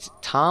sad. It's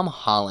Tom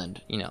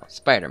Holland, you know,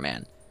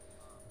 Spider-Man.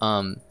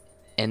 And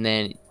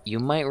then you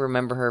might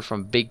remember her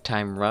from Big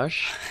Time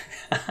Rush.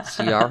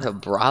 Ciara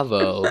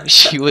Bravo.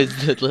 She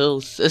was the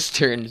little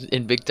sister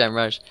in Big Time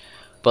Rush.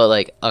 But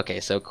like,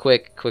 okay, so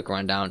quick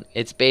rundown.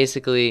 It's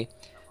basically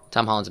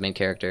Tom Holland's the main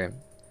character,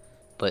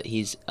 but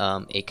he's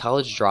a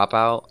college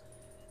dropout,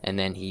 and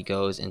then he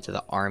goes into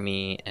the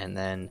army, and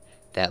then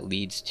that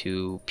leads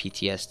to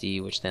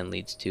PTSD, which then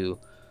leads to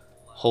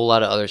a whole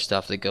lot of other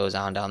stuff that goes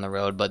on down the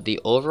road. But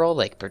the overall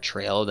like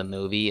portrayal of the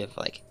movie of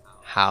like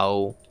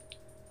how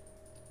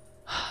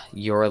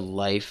your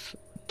life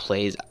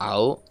plays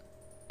out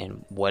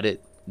and what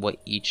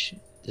each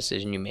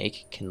decision you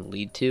make can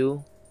lead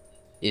to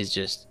is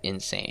just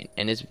insane.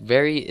 And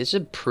it's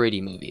a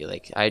pretty movie.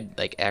 Like, I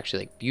like actually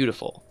like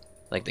beautiful.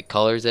 like the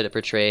colors that it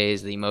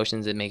portrays, the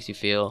emotions it makes you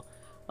feel,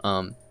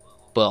 but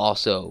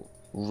also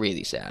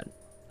really sad.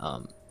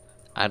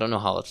 I don't know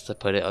how else to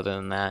put it other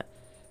than that.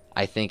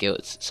 I think it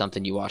was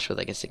something you watch with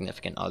like a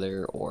significant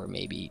other or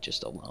maybe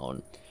just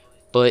alone.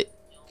 But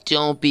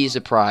don't be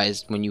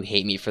surprised when you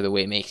hate me for the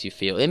way it makes you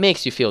feel. It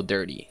makes you feel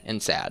dirty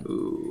and sad.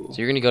 Ooh. So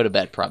you're going to go to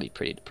bed probably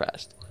pretty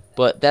depressed.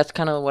 But that's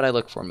kind of what I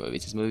look for in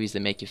movies, is movies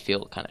that make you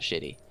feel kind of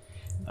shitty.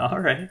 All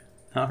right.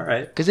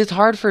 Because it's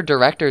hard for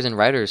directors and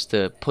writers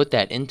to put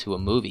that into a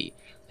movie.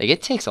 Like,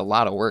 it takes a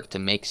lot of work to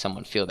make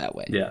someone feel that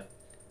way. Yeah.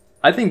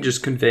 I think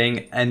just conveying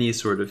any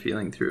sort of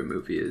feeling through a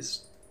movie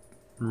is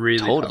really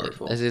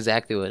powerful. That's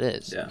exactly what it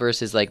is. Yeah.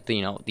 Versus, like,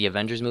 the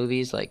Avengers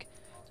movies, like,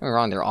 don't get me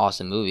wrong, they're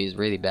awesome movies,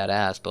 really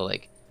badass, but,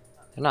 like,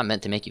 they're not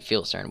meant to make you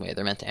feel a certain way.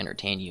 They're meant to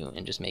entertain you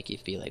and just make you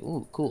feel like,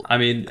 ooh, cool. I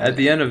mean, at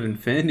the end of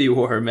Infinity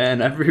War,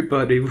 man,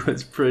 everybody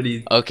was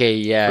pretty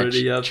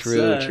upset.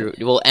 True.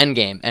 Well,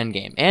 Endgame,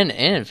 and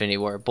Infinity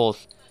War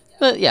both.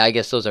 But yeah, I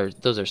guess those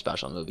are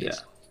special movies. Yeah.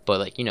 But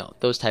like,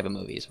 those type of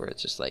movies where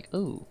it's just like,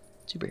 ooh,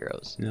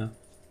 superheroes. Yeah.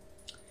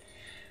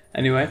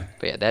 Anyway.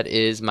 But yeah, that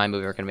is my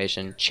movie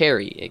recommendation.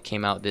 Cherry. It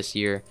came out this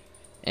year,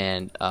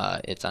 and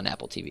it's on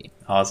Apple TV.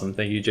 Awesome.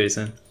 Thank you,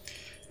 Jayson.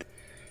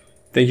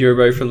 Thank you,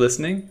 everybody, for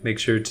listening. Make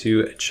sure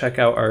to check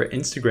out our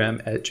Instagram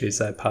at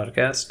JSide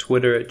Podcast,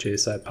 Twitter at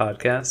JSide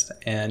Podcast,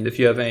 and if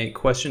you have any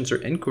questions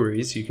or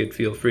inquiries, you could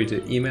feel free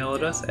to email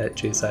at us at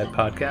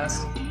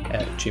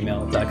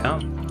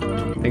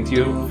jsidepodcast@gmail.com. Thank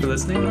you for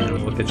listening,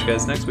 and we'll catch you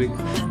guys next week.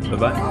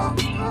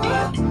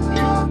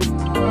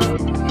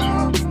 Bye-bye.